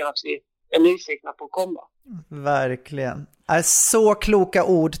fler och fler att vi är nyfikna på att komma. Verkligen. Så kloka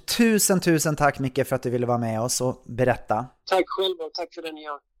ord. Tusen tack Micke för att du ville vara med oss och berätta. Tack själv och tack för det ni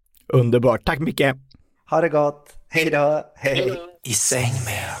gör. Underbart. Tack Micke. Ha det gott. Hej då. Hej. I säng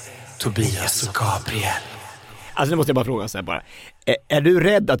med Tobias och Gabriel. Alltså nu måste jag bara fråga så här bara. Är du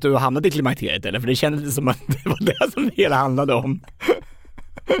rädd att du har hamnat i klimakteriet eller? För det kändes lite som att det var det som det hela handlade om.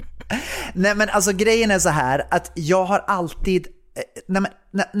 Nej men alltså grejen är så här att jag har alltid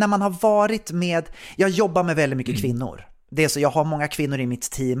när man har varit med, jag jobbar med väldigt mycket kvinnor. Det är så, jag har många kvinnor i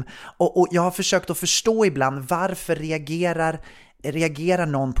mitt team och jag har försökt att förstå ibland varför reagerar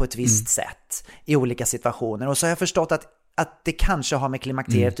någon på ett visst sätt i olika situationer. Och så har jag förstått att det kanske har med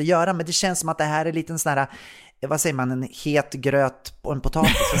klimakteriet att göra, men det känns som att det här är lite en sån här, vad säger man, en het gröt på en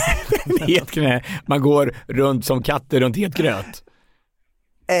potatis. Man går runt som katter runt het gröt.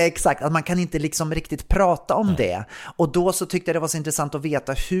 Exakt, att man kan inte liksom riktigt prata om det. Och då så tyckte jag det var så intressant att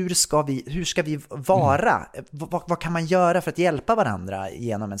veta hur ska vi vara? Vad kan man göra för att hjälpa varandra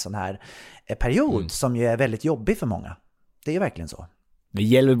genom en sån här period som ju är väldigt jobbig för många. Det är ju verkligen så. Det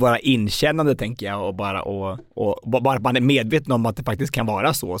gäller bara inkännande tänker jag och bara att man är medveten om att det faktiskt kan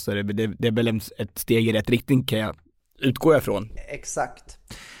vara så det är väl ett steg i rätt riktning kan jag utgå ifrån. Exakt.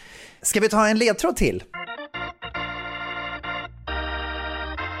 Ska vi ta en ledtråd till?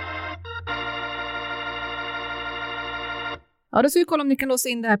 Ja, då ska vi kolla om ni kan låsa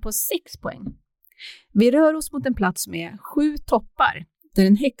in det här på 6 poäng. Vi rör oss mot en plats med 7 toppar, där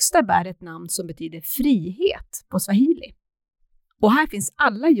den högsta bär ett namn som betyder frihet på swahili. Och här finns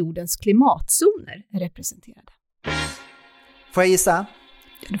alla jordens klimatzoner representerade. Får jag gissa?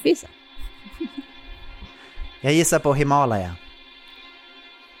 Ja, du får gissa. Jag gissar på Himalaya.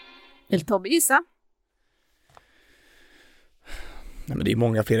 Vill Tobbe gissa? Nej, men det är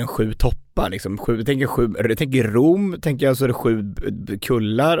många fler än 7 toppar liksom. Jag tänker Rom, tänker jag, så är det 7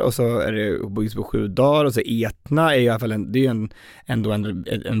 kullar och så är det byggs på 7 dagar och så Etna är i alla fall ändå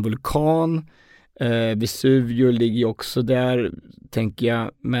en vulkan. Vesuvio ligger ju också där, tänker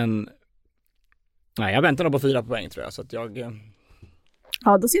jag, men nej, jag väntar nog på 4 poäng tror jag, så att jag...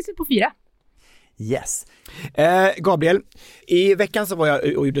 Ja, då ses vi på 4. Yes. Gabriel, i veckan så var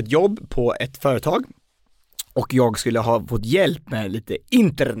jag och gjorde ett jobb på ett företag och jag skulle ha fått hjälp med lite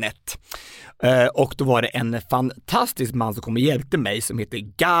internet. Och då var det en fantastisk man som kom och hjälpte mig som heter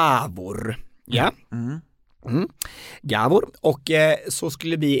Gavor. Ja? Gavor. Och så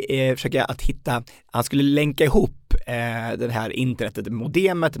skulle vi försöka att hitta, han skulle länka ihop det här internetet,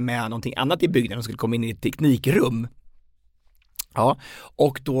 modemet med någonting annat i byggnaden och skulle komma in i ett teknikrum. Ja,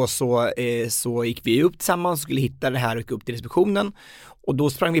 och då så gick vi upp tillsammans och skulle hitta det här och gick upp till receptionen och då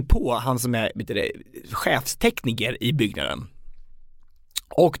sprang vi på han som är chefstekniker i byggnaden.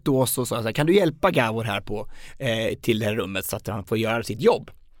 Och då så sa jag så här, kan du hjälpa Gavor här till det här rummet så att han får göra sitt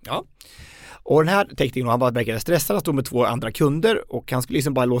jobb? Ja. Och den här teknikern, han var verkligen stressad, han stod med 2 andra kunder och han skulle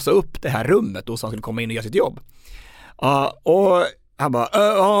liksom bara låsa upp det här rummet då så han skulle komma in och göra sitt jobb. Och han bara,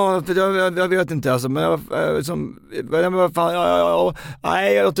 jag vet inte alltså, men vad fan,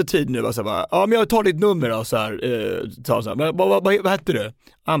 nej jag har inte tid nu. Så bara, ja men jag tar ditt nummer då, så här, men vad heter du?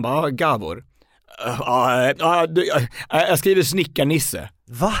 Han bara, Gavor. Jag skriver snickarnisse.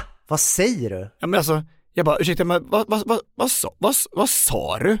 Va? Vad säger du? Ja men alltså, jag bara, ursäkta men vad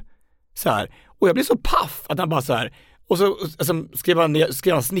sa du? Så här, och jag blev så paff att han bara så här, och så alltså,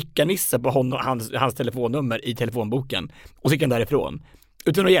 skrev han snickarnisse på hans telefonnummer i telefonboken och så gick han därifrån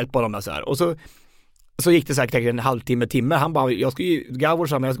utan att hjälpa honom så här. Och så gick det säkert en halvtimme. Han bara, Gavor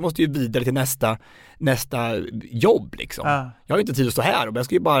sa, men jag måste ju vidare till nästa jobb liksom. Jag har inte tid att stå här och jag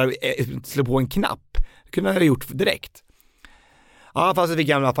ska ju bara slå på en knapp. Det kunde jag ha gjort direkt. Ja, fast jag fick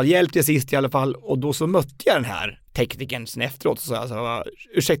i alla fall hjälp till sist i alla fall och då så mötte jag den här teknikern sen efteråt och sa så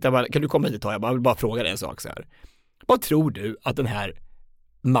ursäkta, kan du komma hit och jag vill bara fråga dig en sak så här. Vad tror du att den här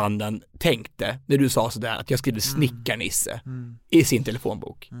mannen tänkte när du sa sådär att jag skrivit snickarnisse i sin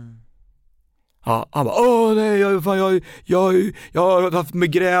telefonbok? Ja, han bara, nej, jag har haft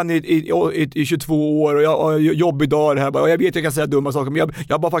migrän i 22 år och jag har jobb idag här. Och jag vet att jag kan säga dumma saker, men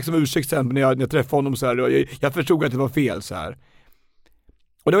jag bara faktiskt om ursäkt sen när jag träffade honom så här och jag förstod att det var fel så här.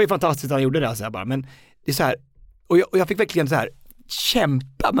 Och det var ju fantastiskt att han gjorde det så här bara, men det är så här, och jag fick verkligen så här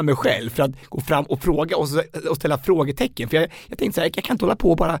kämpa med mig själv för att gå fram och fråga och ställa frågetecken, för jag tänkte så här, jag kan inte hålla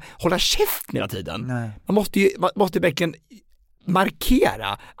på och bara hålla käften hela tiden. Nej. Man måste verkligen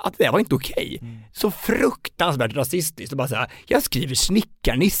markera att det var inte okej. Så fruktansvärt rasistiskt och bara så här, jag skriver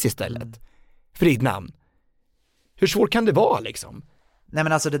snickarniss istället för ditt namn. Hur svårt kan det vara liksom? Nej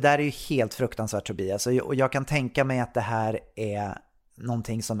men alltså det där är ju helt fruktansvärt, Tobias, och jag kan tänka mig att det här är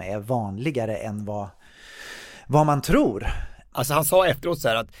någonting som är vanligare än vad man tror. Alltså han sa efteråt så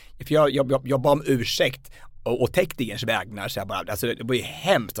här att, för jag bad om ursäkt och teknikerns vägnar, så jag bara, alltså det var ju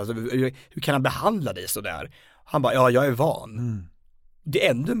hemskt, alltså, hur kan han behandla dig så där? Han bara, ja, jag är van. Det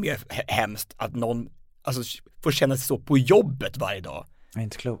är ännu mer hemskt att någon alltså, får känna sig så på jobbet varje dag. Det är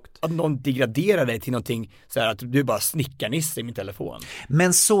inte klokt. Att någon degraderar dig till någonting så här att du bara snickarnisse i min telefon.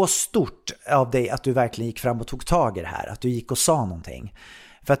 Men så stort av dig att du verkligen gick fram och tog tag i det här, att du gick och sa någonting.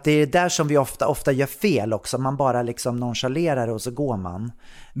 För att det är där som vi ofta gör fel också. Man bara liksom nonchalerar och så går man.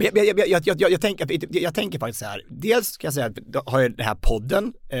 Men jag tänker faktiskt så här. Dels kan jag säga att har jag den här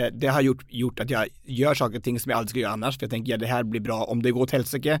podden. Det har gjort att jag gör saker och ting som jag aldrig skulle göra annars. För jag tänker att det här blir bra om det går till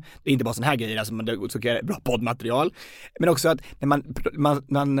helsike. Det är inte bara sån här grejer, alltså, men det är bra poddmaterial. Men också att när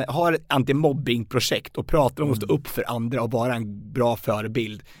man har ett antimobbingprojekt och pratar om att stå upp för andra och vara en bra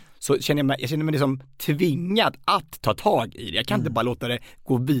förebild, så jag känner mig liksom tvingad att ta tag i det. Jag kan inte bara låta det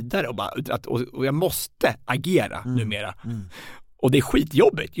gå vidare och jag måste agera numera. Och det är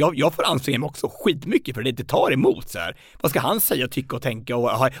skitjobbigt. Jag får anstränga mig också skitmycket för det inte tar emot så här. Vad ska han säga, tycka och tänka? Och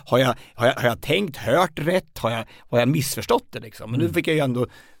har jag tänkt, hört rätt? Har jag missförstått det liksom? Men nu fick jag ju ändå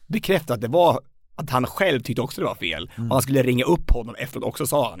bekräfta att det var att han själv tyckte också det var fel. Och han skulle ringa upp honom efteråt, också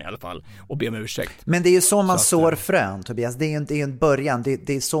sa han i alla fall, och be om ursäkt. Men det är ju så man sår frön, Tobias. Det är ju en början. Det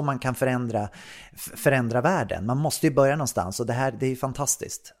är så man kan förändra världen. Man måste ju börja någonstans, och det är ju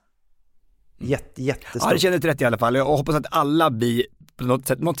fantastiskt. Jättestort. Ja, det känner rätt i alla fall. Jag hoppas att alla vi på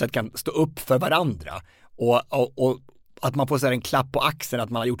något sätt kan stå upp för varandra och att man får så här en klapp på axeln att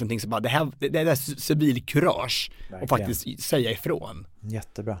man har gjort någonting som bara, det är civilkurage och faktiskt säga ifrån.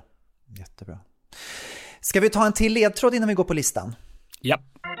 Jättebra. Ska vi ta en till ledtråd innan vi går på listan? Ja.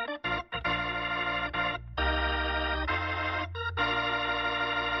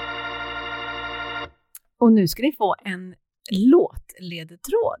 Och nu ska ni få en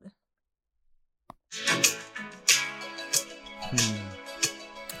låtledtråd.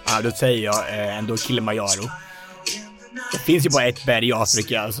 Ja, då säger jag ändå Kilimanjaro. Det finns ju bara ett berg i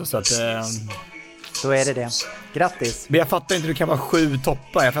Afrika, alltså, så att... Då är det. Grattis. Men jag fattar inte, det kan vara 7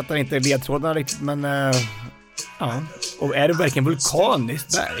 toppar. Jag fattar inte ledtrådarna riktigt, men... ja. Och är det verkligen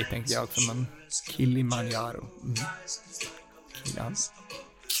vulkaniskt berg, tänkte jag också, men... Kilimanjaro.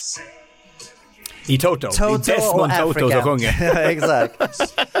 Det är Toto. Det är Desmond Toto som sjunger. Ja, exakt.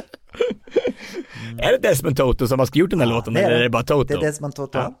 Är det Desmond Toto som har skrivit den här låten, eller är det bara Toto? Det är Desmond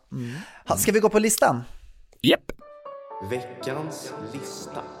Toto. Ja. Ska vi gå på listan? Japp. Veckans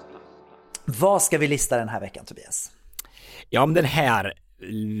lista. Vad ska vi lista den här veckan, Tobias? Ja, men den här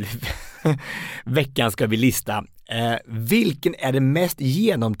veckan ska vi lista vilken är den mest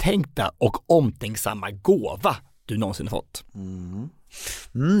genomtänkta och omtänksamma gåva du någonsin fått?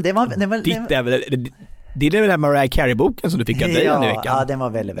 Det är den där Mariah Carey-boken som du fick av dig den veckan. Ja, den var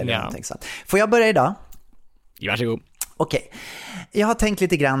väldigt omtänksam. Får jag börja idag? Varsågod. Okej. Jag har tänkt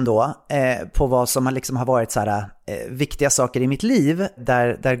lite grann då på vad som liksom har varit så här, viktiga saker i mitt liv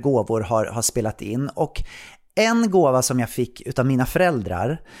där gåvor har spelat in. Och en gåva som jag fick utav mina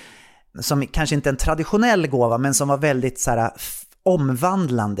föräldrar, som kanske inte en traditionell gåva men som var väldigt så här,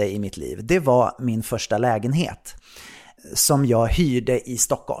 omvandlande i mitt liv, det var min första lägenhet som jag hyrde i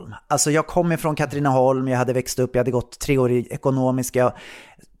Stockholm. Alltså jag kom ifrån Katrineholm, jag hade växt upp, jag hade gått 3 år i ekonomiska. Jag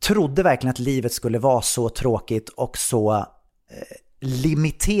trodde verkligen att livet skulle vara så tråkigt och så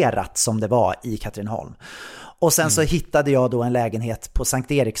limiterat som det var i Katrineholm. Och sen så hittade jag då en lägenhet på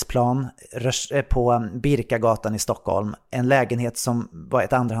Sankt Eriksplan på Birkagatan i Stockholm. En lägenhet som var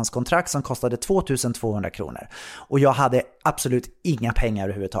ett andrahandskontrakt som kostade 2200 kronor. Och jag hade absolut inga pengar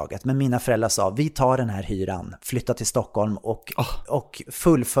överhuvudtaget. Men mina föräldrar sa, vi tar den här hyran, flytta till Stockholm och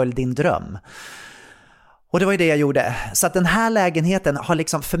fullfölj din dröm. Och det var ju det jag gjorde. Så att den här lägenheten har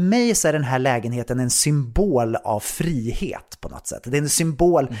liksom, för mig så är den här lägenheten en symbol av frihet på något sätt. Det är en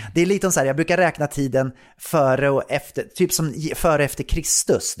symbol, det är lite så här, jag brukar räkna tiden före och efter, typ som före efter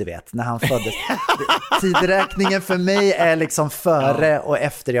Kristus, du vet, när han föddes. Tidräkningen för mig är liksom före och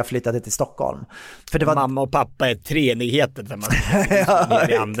efter jag flyttade till Stockholm. För det var... Mamma och pappa är treenigheten för man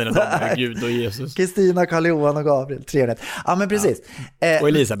i anden och Gud och Jesus. Kristina, Karl Johan och Gabriel, treenighet. Ja, men precis. Och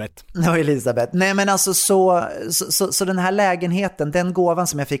Elisabeth. Och Elisabeth. Nej, men alltså så Så den här lägenheten, den gåvan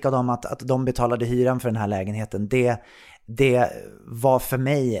som jag fick av dem att de betalade hyran för den här lägenheten, det var för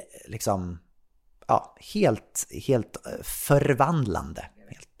mig liksom helt förvandlande.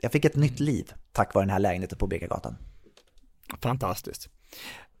 Jag fick ett nytt liv tack vare den här lägenheten på Birkagatan. Fantastiskt.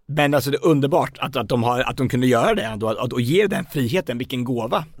 Men alltså det är underbart att de kunde göra det ändå, att ge den friheten, vilken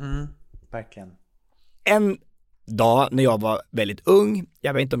gåva. Verkligen. En dag när jag var väldigt ung,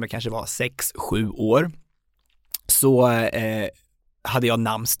 jag vet inte om jag kanske var 6-7 år, så hade jag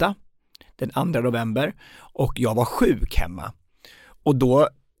namnsdag den 2 november och jag var sjuk hemma. Och då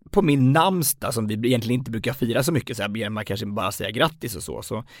på min namnsdag, som vi egentligen inte brukar fira så mycket, så här, man kanske bara säga grattis och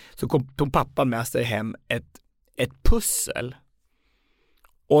så tog pappa med sig hem ett pussel.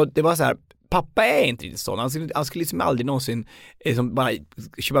 Och det var så här, pappa är inte riktigt sån. Han skulle liksom aldrig någonsin bara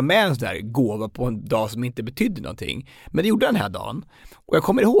köpa med en sån där gåva på en dag som inte betydde någonting. Men det gjorde den här dagen. Och jag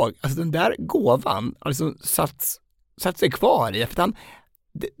kommer ihåg, alltså den där gåvan alltså satt sig kvar i. För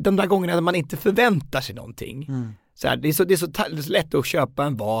de där gångerna när man inte förväntar sig någonting. Så här, det är så lätt att köpa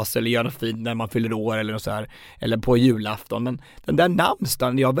en vas eller göra något fint när man fyller år eller något så här, eller på julafton. Men den där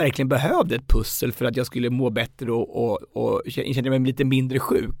namnsdagen, jag verkligen behövde ett pussel för att jag skulle må bättre och känna mig lite mindre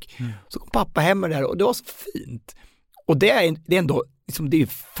sjuk. Så kom pappa hem med det här och det var så fint. Och det är ändå liksom, det är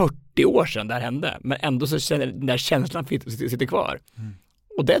 40 år sedan det här hände, men ändå så känner den där känslan sitter kvar.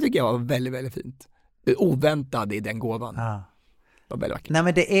 Och det tycker jag var väldigt, väldigt fint. Det oväntade i den gåvan. Nej,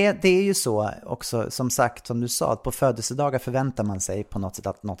 men det är ju så också, som sagt, som du sa, att på födelsedagar förväntar man sig på något sätt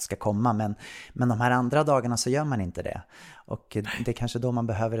att något ska komma, men de här andra dagarna så gör man inte det. Och det är kanske då man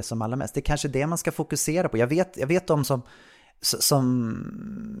behöver det som allra mest. Det är kanske det man ska fokusera på. Jag vet de som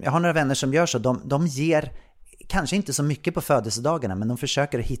jag har några vänner som gör så, de ger kanske inte så mycket på födelsedagarna, men de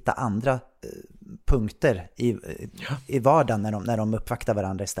försöker hitta andra punkter i vardagen när de uppvaktar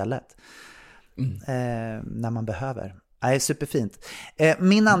varandra istället. När man behöver. Nej, superfint.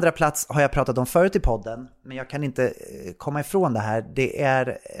 Min andra plats har jag pratat om förut i podden, men jag kan inte komma ifrån det här. Det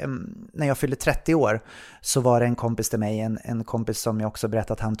är när jag fyllde 30 år så var det en kompis till mig, en kompis som jag också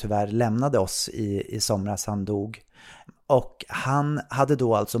berättat att han tyvärr lämnade oss i somras, han dog. Och han hade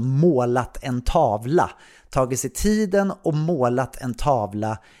då alltså målat en tavla, tagit sig tiden och målat en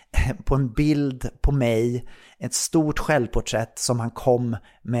tavla på en bild på mig, ett stort självporträtt som han kom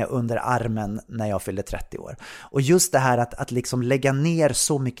med under armen när jag fyllde 30 år. Och just det här att liksom lägga ner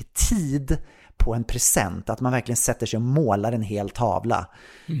så mycket tid på en present, att man verkligen sätter sig och målar en hel tavla.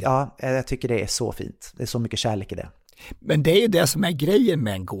 Ja, jag tycker det är så fint. Det är så mycket kärlek i det. Men det är ju det som är grejen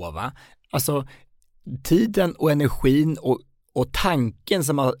med en gåva. Alltså tiden och energin och tanken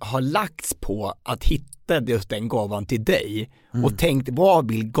som har lagts på att hitta just den gåvan till dig och tänkt, vad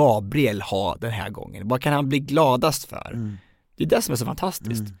vill Gabriel ha den här gången? Vad kan han bli gladast för? Det är det som är så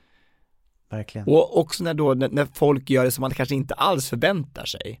fantastiskt. Verkligen. Och också när folk gör det som man kanske inte alls förväntar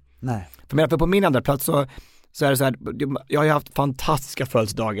sig. Nej. För på min andra plats så är det så här, jag har ju haft fantastiska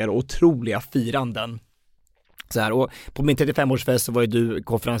födelsedagar och otroliga firanden. Så här, och på min 35-årsfest så var ju du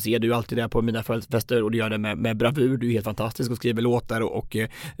konferencier, du är alltid där på mina födelsedagar och du gör det med bravur, du är helt fantastisk och skriver låtar och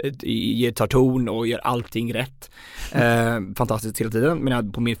tar ton och gör allting rätt. Fantastiskt hela tiden.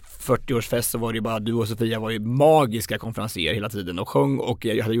 Men på min 40-årsfest så var det ju bara, du och Sofia var ju magiska konferencier hela tiden och sjöng och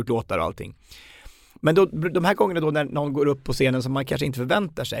jag hade gjort låtar och allting. Men då, de här gångerna då när någon går upp på scenen som man kanske inte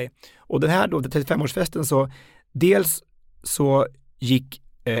förväntar sig, och den här då, 35-årsfesten, så dels så gick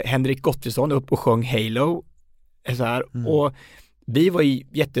Henrik Gottfridsson upp och sjöng Halo så här, och vi var ju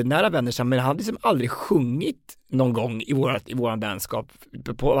jättenära vänner, men han hade liksom aldrig sjungit någon gång i våran vänskap,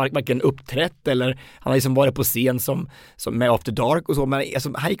 på varken uppträtt eller han har liksom varit på scen som med After Dark och så, men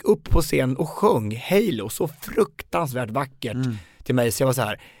alltså, han gick upp på scen och sjöng Halo så fruktansvärt vackert till mig, så jag var så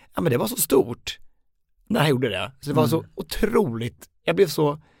här, ja men det var så stort när han gjorde det, så det var så otroligt, jag blev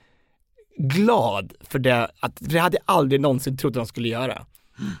så glad för det, för det hade jag aldrig någonsin trott att han skulle göra.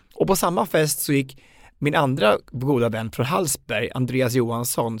 Och på samma fest så gick min andra goda vän från Hallsberg, Andreas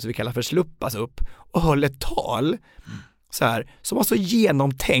Johansson, som vi kallar för Sluppas, upp och höll ett tal så här, som var så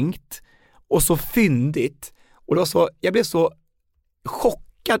genomtänkt och så fyndigt, och då så, jag blev så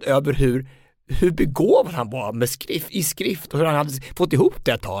chockad över hur begåvad han var med skrift och hur han hade fått ihop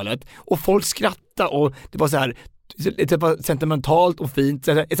det talet, och folk skrattade och det var så här, det var sentimentalt och fint,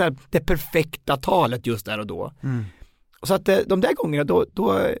 så här, det perfekta talet just där och då. Och så att de där gångerna då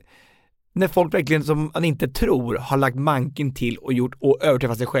när folk verkligen, som man inte tror, har lagt manken till och gjort och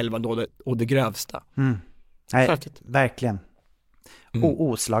överträffat sig själva då och det grövsta. Nej, verkligen.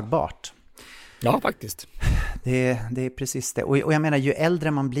 Oslagbart. Ja, faktiskt. Det är precis det. Och jag menar, ju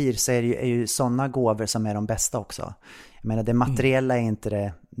äldre man blir så är ju sådana gåvor som är de bästa också. Jag menar, det materiella är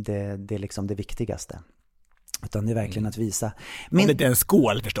inte det är liksom det viktigaste. Utan det är verkligen att visa. Om det inte är en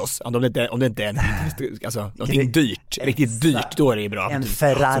skål förstås. Om det inte är en, alltså, någonting dyrt, riktigt dyrt, då är det bra. En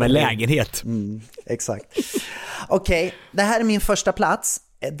Ferrari. Som en lägenhet. Exakt. Okej, det här är min första plats.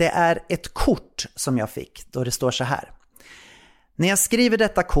 Det är ett kort som jag fick då det står så här. När jag skriver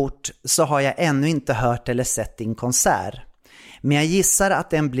detta kort så har jag ännu inte hört eller sett din konsert. Men jag gissar att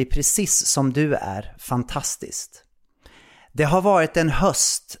den blir precis som du är, fantastiskt. Det har varit en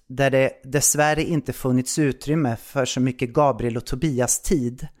höst där det dessvärre inte funnits utrymme för så mycket Gabriel och Tobias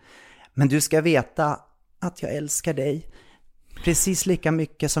tid. Men du ska veta att jag älskar dig precis lika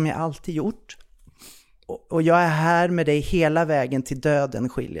mycket som jag alltid gjort. Och jag är här med dig hela vägen till döden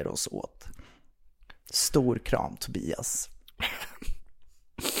skiljer oss åt. Stor kram, Tobias.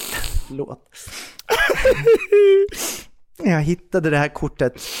 Förlåt. Jag hittade det här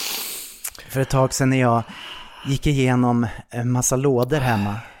kortet för ett tag sedan när jag gick igenom en massa lådor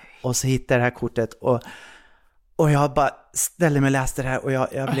hemma. Och så hittade jag det här kortet och jag bara ställde mig och läste det här och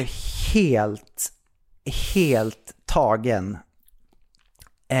jag blev helt tagen.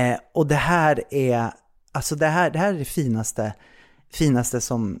 Och det här är alltså det här är det finaste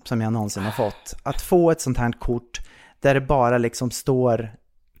som jag någonsin har fått. Att få ett sånt här kort där det bara liksom står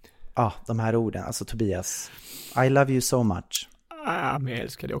de här orden. Alltså Tobias, I love you so much. Men jag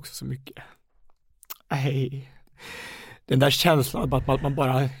älskar det också så mycket. Den där känslan av att man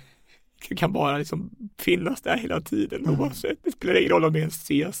bara kan bara liksom finnas där hela tiden oavsett. Det spelar ingen roll om det ens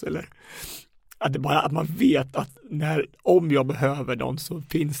ses eller att det bara att man vet att om jag behöver någon så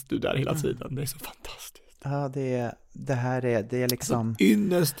finns du där hela tiden. Det är så fantastiskt. Ja, det är liksom alltså,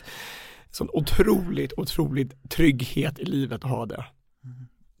 ynnest, sån otroligt trygghet i livet att ha det.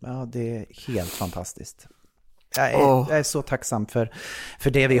 Ja, det är helt fantastiskt. Jag är så tacksam för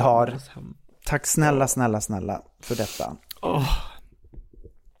det vi har. Tack snälla för detta.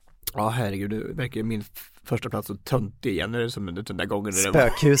 Ja, herregud, det verkar min första plats så töntig igen. Det är som den där gången när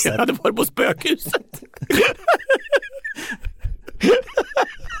Spökhuset. Jag hade varit på Spökhuset.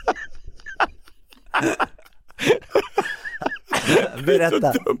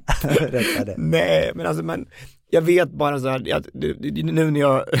 Berätta det. Nej, men alltså jag vet bara så här nu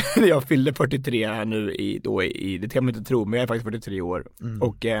när jag fyllde 43 här nu det kan man inte tro, men jag är faktiskt 43 år.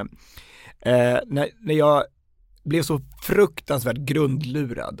 Och när jag blev så fruktansvärt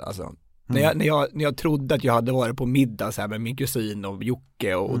grundlurad alltså. När jag trodde att jag hade varit på middag så här med min kusin och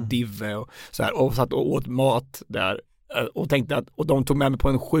Jocke och Dive och så här, och satt och åt mat där och tänkte och de tog med mig på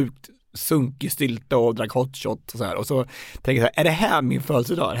en sjukt sunkig stilta och drack hotshot och så här. Och så tänkte jag så här, är det här min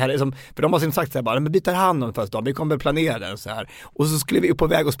födelsedag? Här är som, för de har som sagt så här bara, men vi tar hand om födelsedagen, vi kommer planera den så här. Och så skulle vi upp på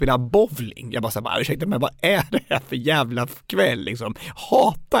väg och spela bowling. Jag bara så här, ursäkta, men vad är det här för jävla kväll liksom?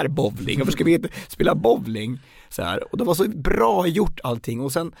 Hatar bowling. Varför ska vi inte spela bowling? Så här. Och det var så bra gjort allting.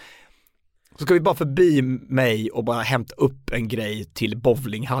 Och sen så ska vi bara förbi mig och bara hämta upp en grej till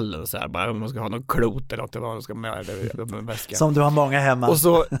bowlinghallen så här, bara om man ska ha någon klot eller något, vad man ska med en väska. Som du har många hemma. Och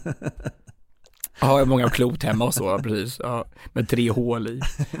så har jag många klot hemma och så, precis. Ja, med 3 hål i.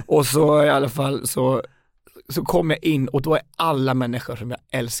 Och så i alla fall så kom jag in och då är alla människor som jag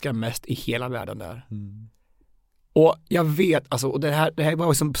älskar mest i hela världen där. Och jag vet, alltså, och det här var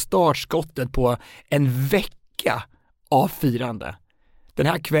liksom startskottet på en vecka av firande. Den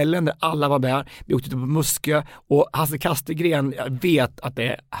här kvällen där alla var där, vi åkte ut på Muskö och Hasse Kastegren, jag vet att det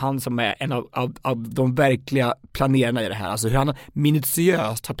är han som är en av de verkliga planerarna i det här. Alltså hur han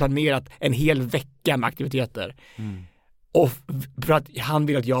minutiöst har planerat en hel vecka med aktiviteter. Och för att han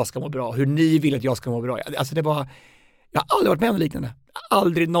vill att jag ska må bra, hur ni vill att jag ska må bra. Alltså det var, jag har aldrig varit med om något liknande.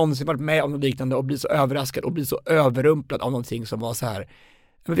 Aldrig någonsin varit med om något liknande och blivit så överraskad och blivit så överrumplad av någonting som var så här.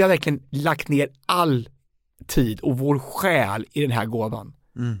 Men vi har verkligen lagt ner all tid och vår själ i den här gåvan.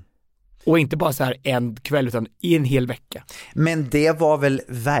 Och inte bara så här en kväll utan i en hel vecka. Men det var väl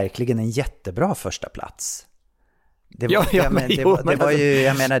verkligen en jättebra första plats. Det är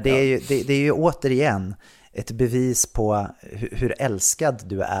ju återigen ett bevis på hur älskad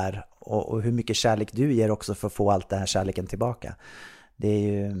du är och hur mycket kärlek du ger också för att få allt det här kärleken tillbaka. Det är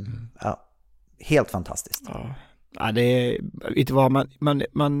ju helt fantastiskt. Ja, det är, vet du vad,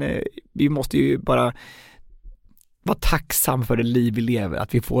 vi måste ju bara vara tacksam för det liv vi lever,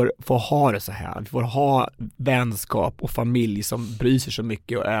 att vi får ha det så här, att vi får ha vänskap och familj som bryr sig så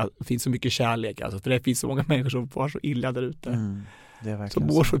mycket och det finns så mycket kärlek, alltså, för det finns så många människor som får så illa där ute, som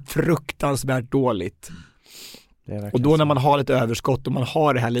mår så fruktansvärt dåligt. Och då när man har ett överskott och man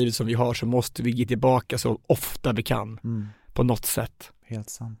har det här livet som vi har, så måste vi ge tillbaka så ofta vi kan på något sätt. Helt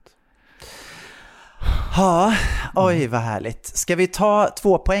sant. Ja, oj vad härligt. Ska vi ta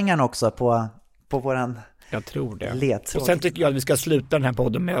 2 poängen också på våran Jag tror det. Ledtråd. Och sen tycker jag att vi ska sluta den här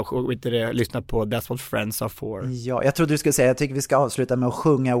podden med att lyssna på That's What Friends Are For. Ja, jag trodde du skulle säga, jag tycker vi ska avsluta med att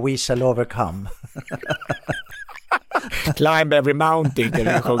sjunga We Shall Overcome. Climb Every Mountain till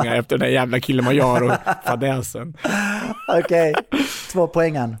vi sjunga efter den där jävla Kilimanjaro-fadäsen. Okej, 2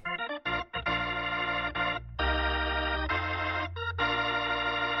 poängen.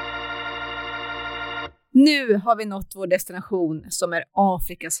 Nu har vi nått vår destination som är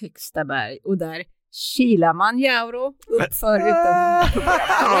Afrikas högsta berg och där Kilimanjaro uppför utan problem.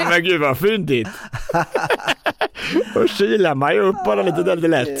 Ja men gud vad fint dit. Och Kilimanjaro upp bara lite där det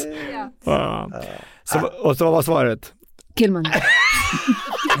lätt. Ja. Och så var svaret? Kilimanjaro.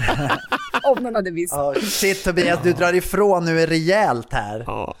 Om någon hade visst. Shit Tobias, du drar ifrån nu är rejält här.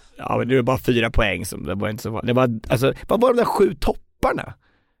 Ja men det är bara 4 poäng som det var inte så. Det var alltså vad var de där 7 topparna?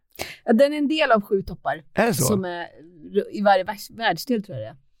 Ja, den är en del av 7 toppar. Är det så? Som är i varje världsdel tror jag det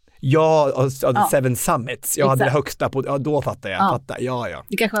är. Ja, Seven Summits. Jag hade det högsta på, då fattar jag. Ja.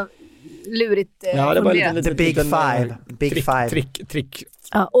 Det kanske var lurigt ja, det var lite Big Five. Big Five. Trick.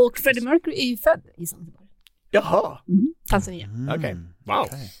 Ja, och Freddie Mercury är ju född i Zanzibar. Jaha. Tanzania. Okej. Wow.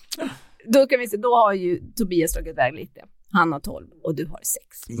 Okay. Då kan vi se, då har ju Tobias dragit iväg lite. Han har 12 och du har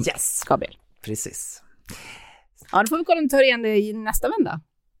 6. Yes. Gabriel. Precis. Ja, då får vi kolla om du tar igen det i nästa vända.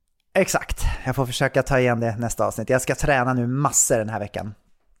 Exakt. Jag får försöka ta igen det nästa avsnitt. Jag ska träna nu massor den här veckan.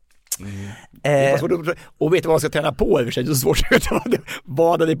 Och vet du vad man ska träna på i och för sig? Det är så svårt att veta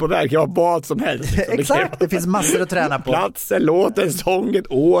vad det är på väg. Jag har vad som helst. Liksom. Exakt, det finns massor att träna på. Platsen, låten, sång,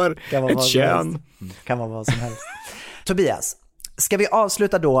 ett år, ett kön. Kan vara vad som helst. Tobias, ska vi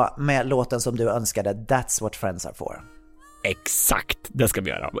avsluta då med låten som du önskade, That's What Friends Are For? Exakt, det ska vi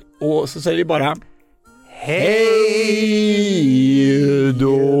göra. Och så säger vi bara hej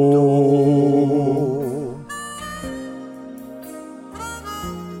då.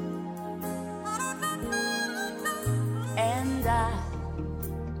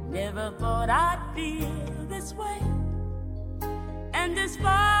 Never thought I'd feel this way. And as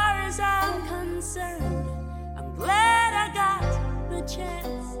far as I'm concerned, I'm glad I got the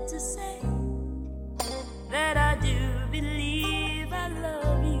chance to say that I do believe I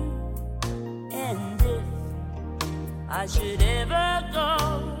love you. And if I should ever go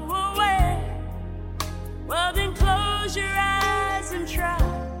away, well then close your eyes and try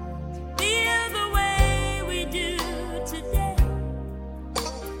to feel the way we do today.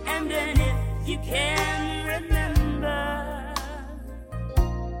 And then if you can remember,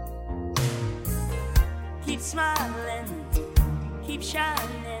 keep smiling, keep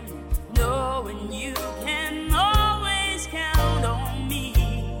shining, knowing you can always count on me.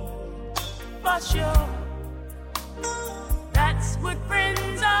 For sure, that's what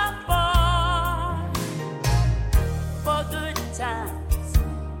friends are for good times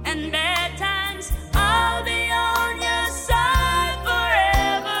and bad times. I'll be on your side forevermore.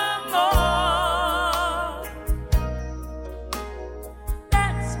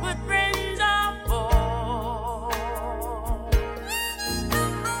 That's what friends are for.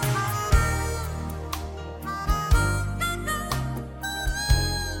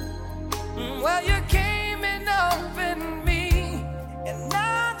 Well, you came and opened me, and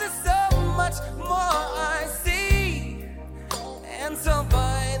now there's so much more I see. And so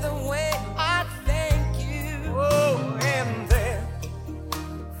by the way, I thank you. Oh, and then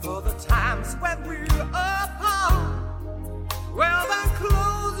for the times when we're apart, well then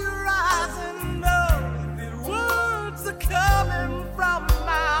close your eyes and know that words are coming from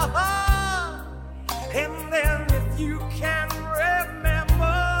my heart. And then if you can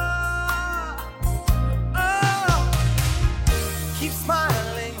remember, oh, keep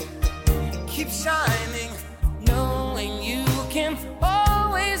smiling, keep shining, knowing you can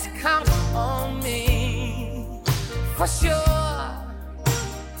always count on me. For sure,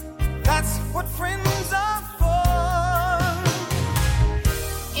 that's what friends are for.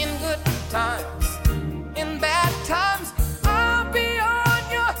 In good times, in bad times, I'll be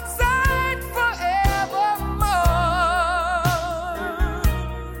on your side forevermore.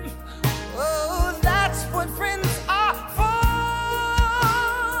 Oh, that's what friends are for.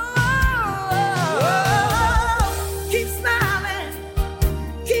 Keep smiling,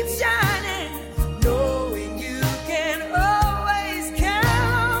 keep shining, knowing you can always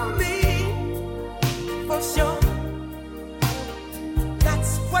count me. For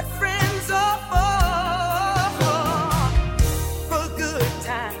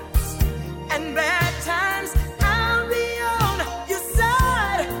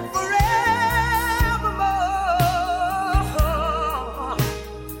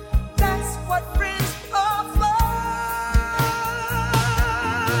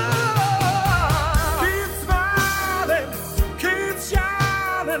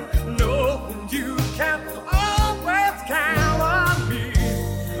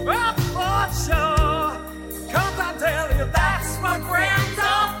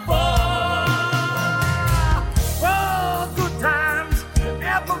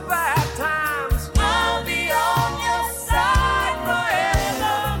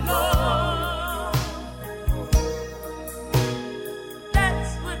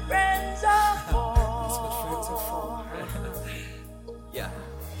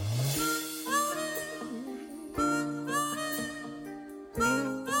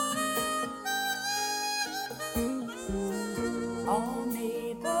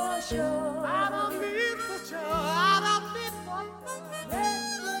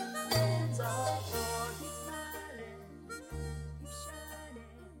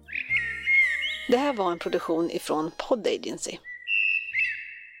Det här var en produktion ifrån Pod Agency.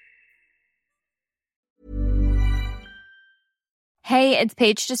 Hey, it's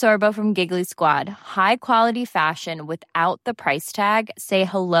Paige DeSorbo from Giggly Squad. High quality fashion without the price tag. Say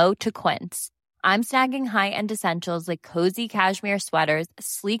hello to Quince. I'm snagging high-end essentials like cozy cashmere sweaters,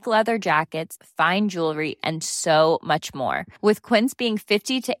 sleek leather jackets, fine jewelry, and so much more. With Quince being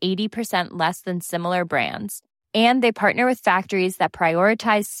 50 to 80% less than similar brands. And they partner with factories that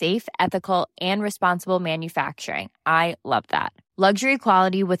prioritize safe, ethical, and responsible manufacturing. I love that. Luxury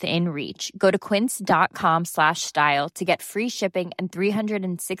quality within reach. Go to quince.com/style to get free shipping and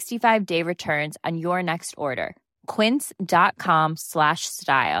 365-day returns on your next order.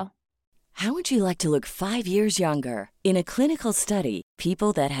 Quince.com/style. How would you like to look 5 years younger? In a clinical study,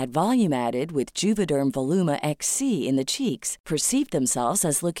 people that had volume added with Juvederm Voluma XC in the cheeks perceived themselves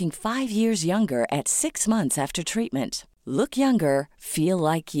as looking 5 years younger at 6 months after treatment. Look younger, feel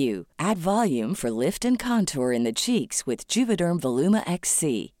like you. Add volume for lift and contour in the cheeks with Juvederm Voluma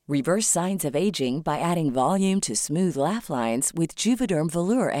XC. Reverse signs of aging by adding volume to smooth laugh lines with Juvederm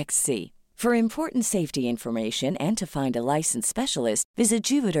Volure XC. For important safety information and to find a licensed specialist, visit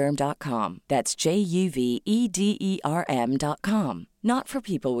Juvederm.com. That's JUVEDERM.com. Not for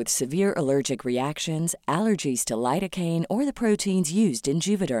people with severe allergic reactions, allergies to lidocaine, or the proteins used in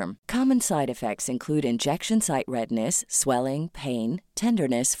Juvederm. Common side effects include injection site redness, swelling, pain,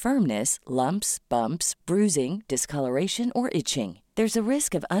 tenderness, firmness, lumps, bumps, bruising, discoloration, or itching. There's a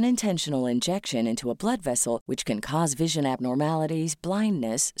risk of unintentional injection into a blood vessel, which can cause vision abnormalities,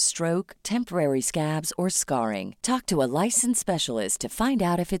 blindness, stroke, temporary scabs, or scarring. Talk to a licensed specialist to find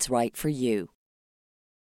out if it's right for you.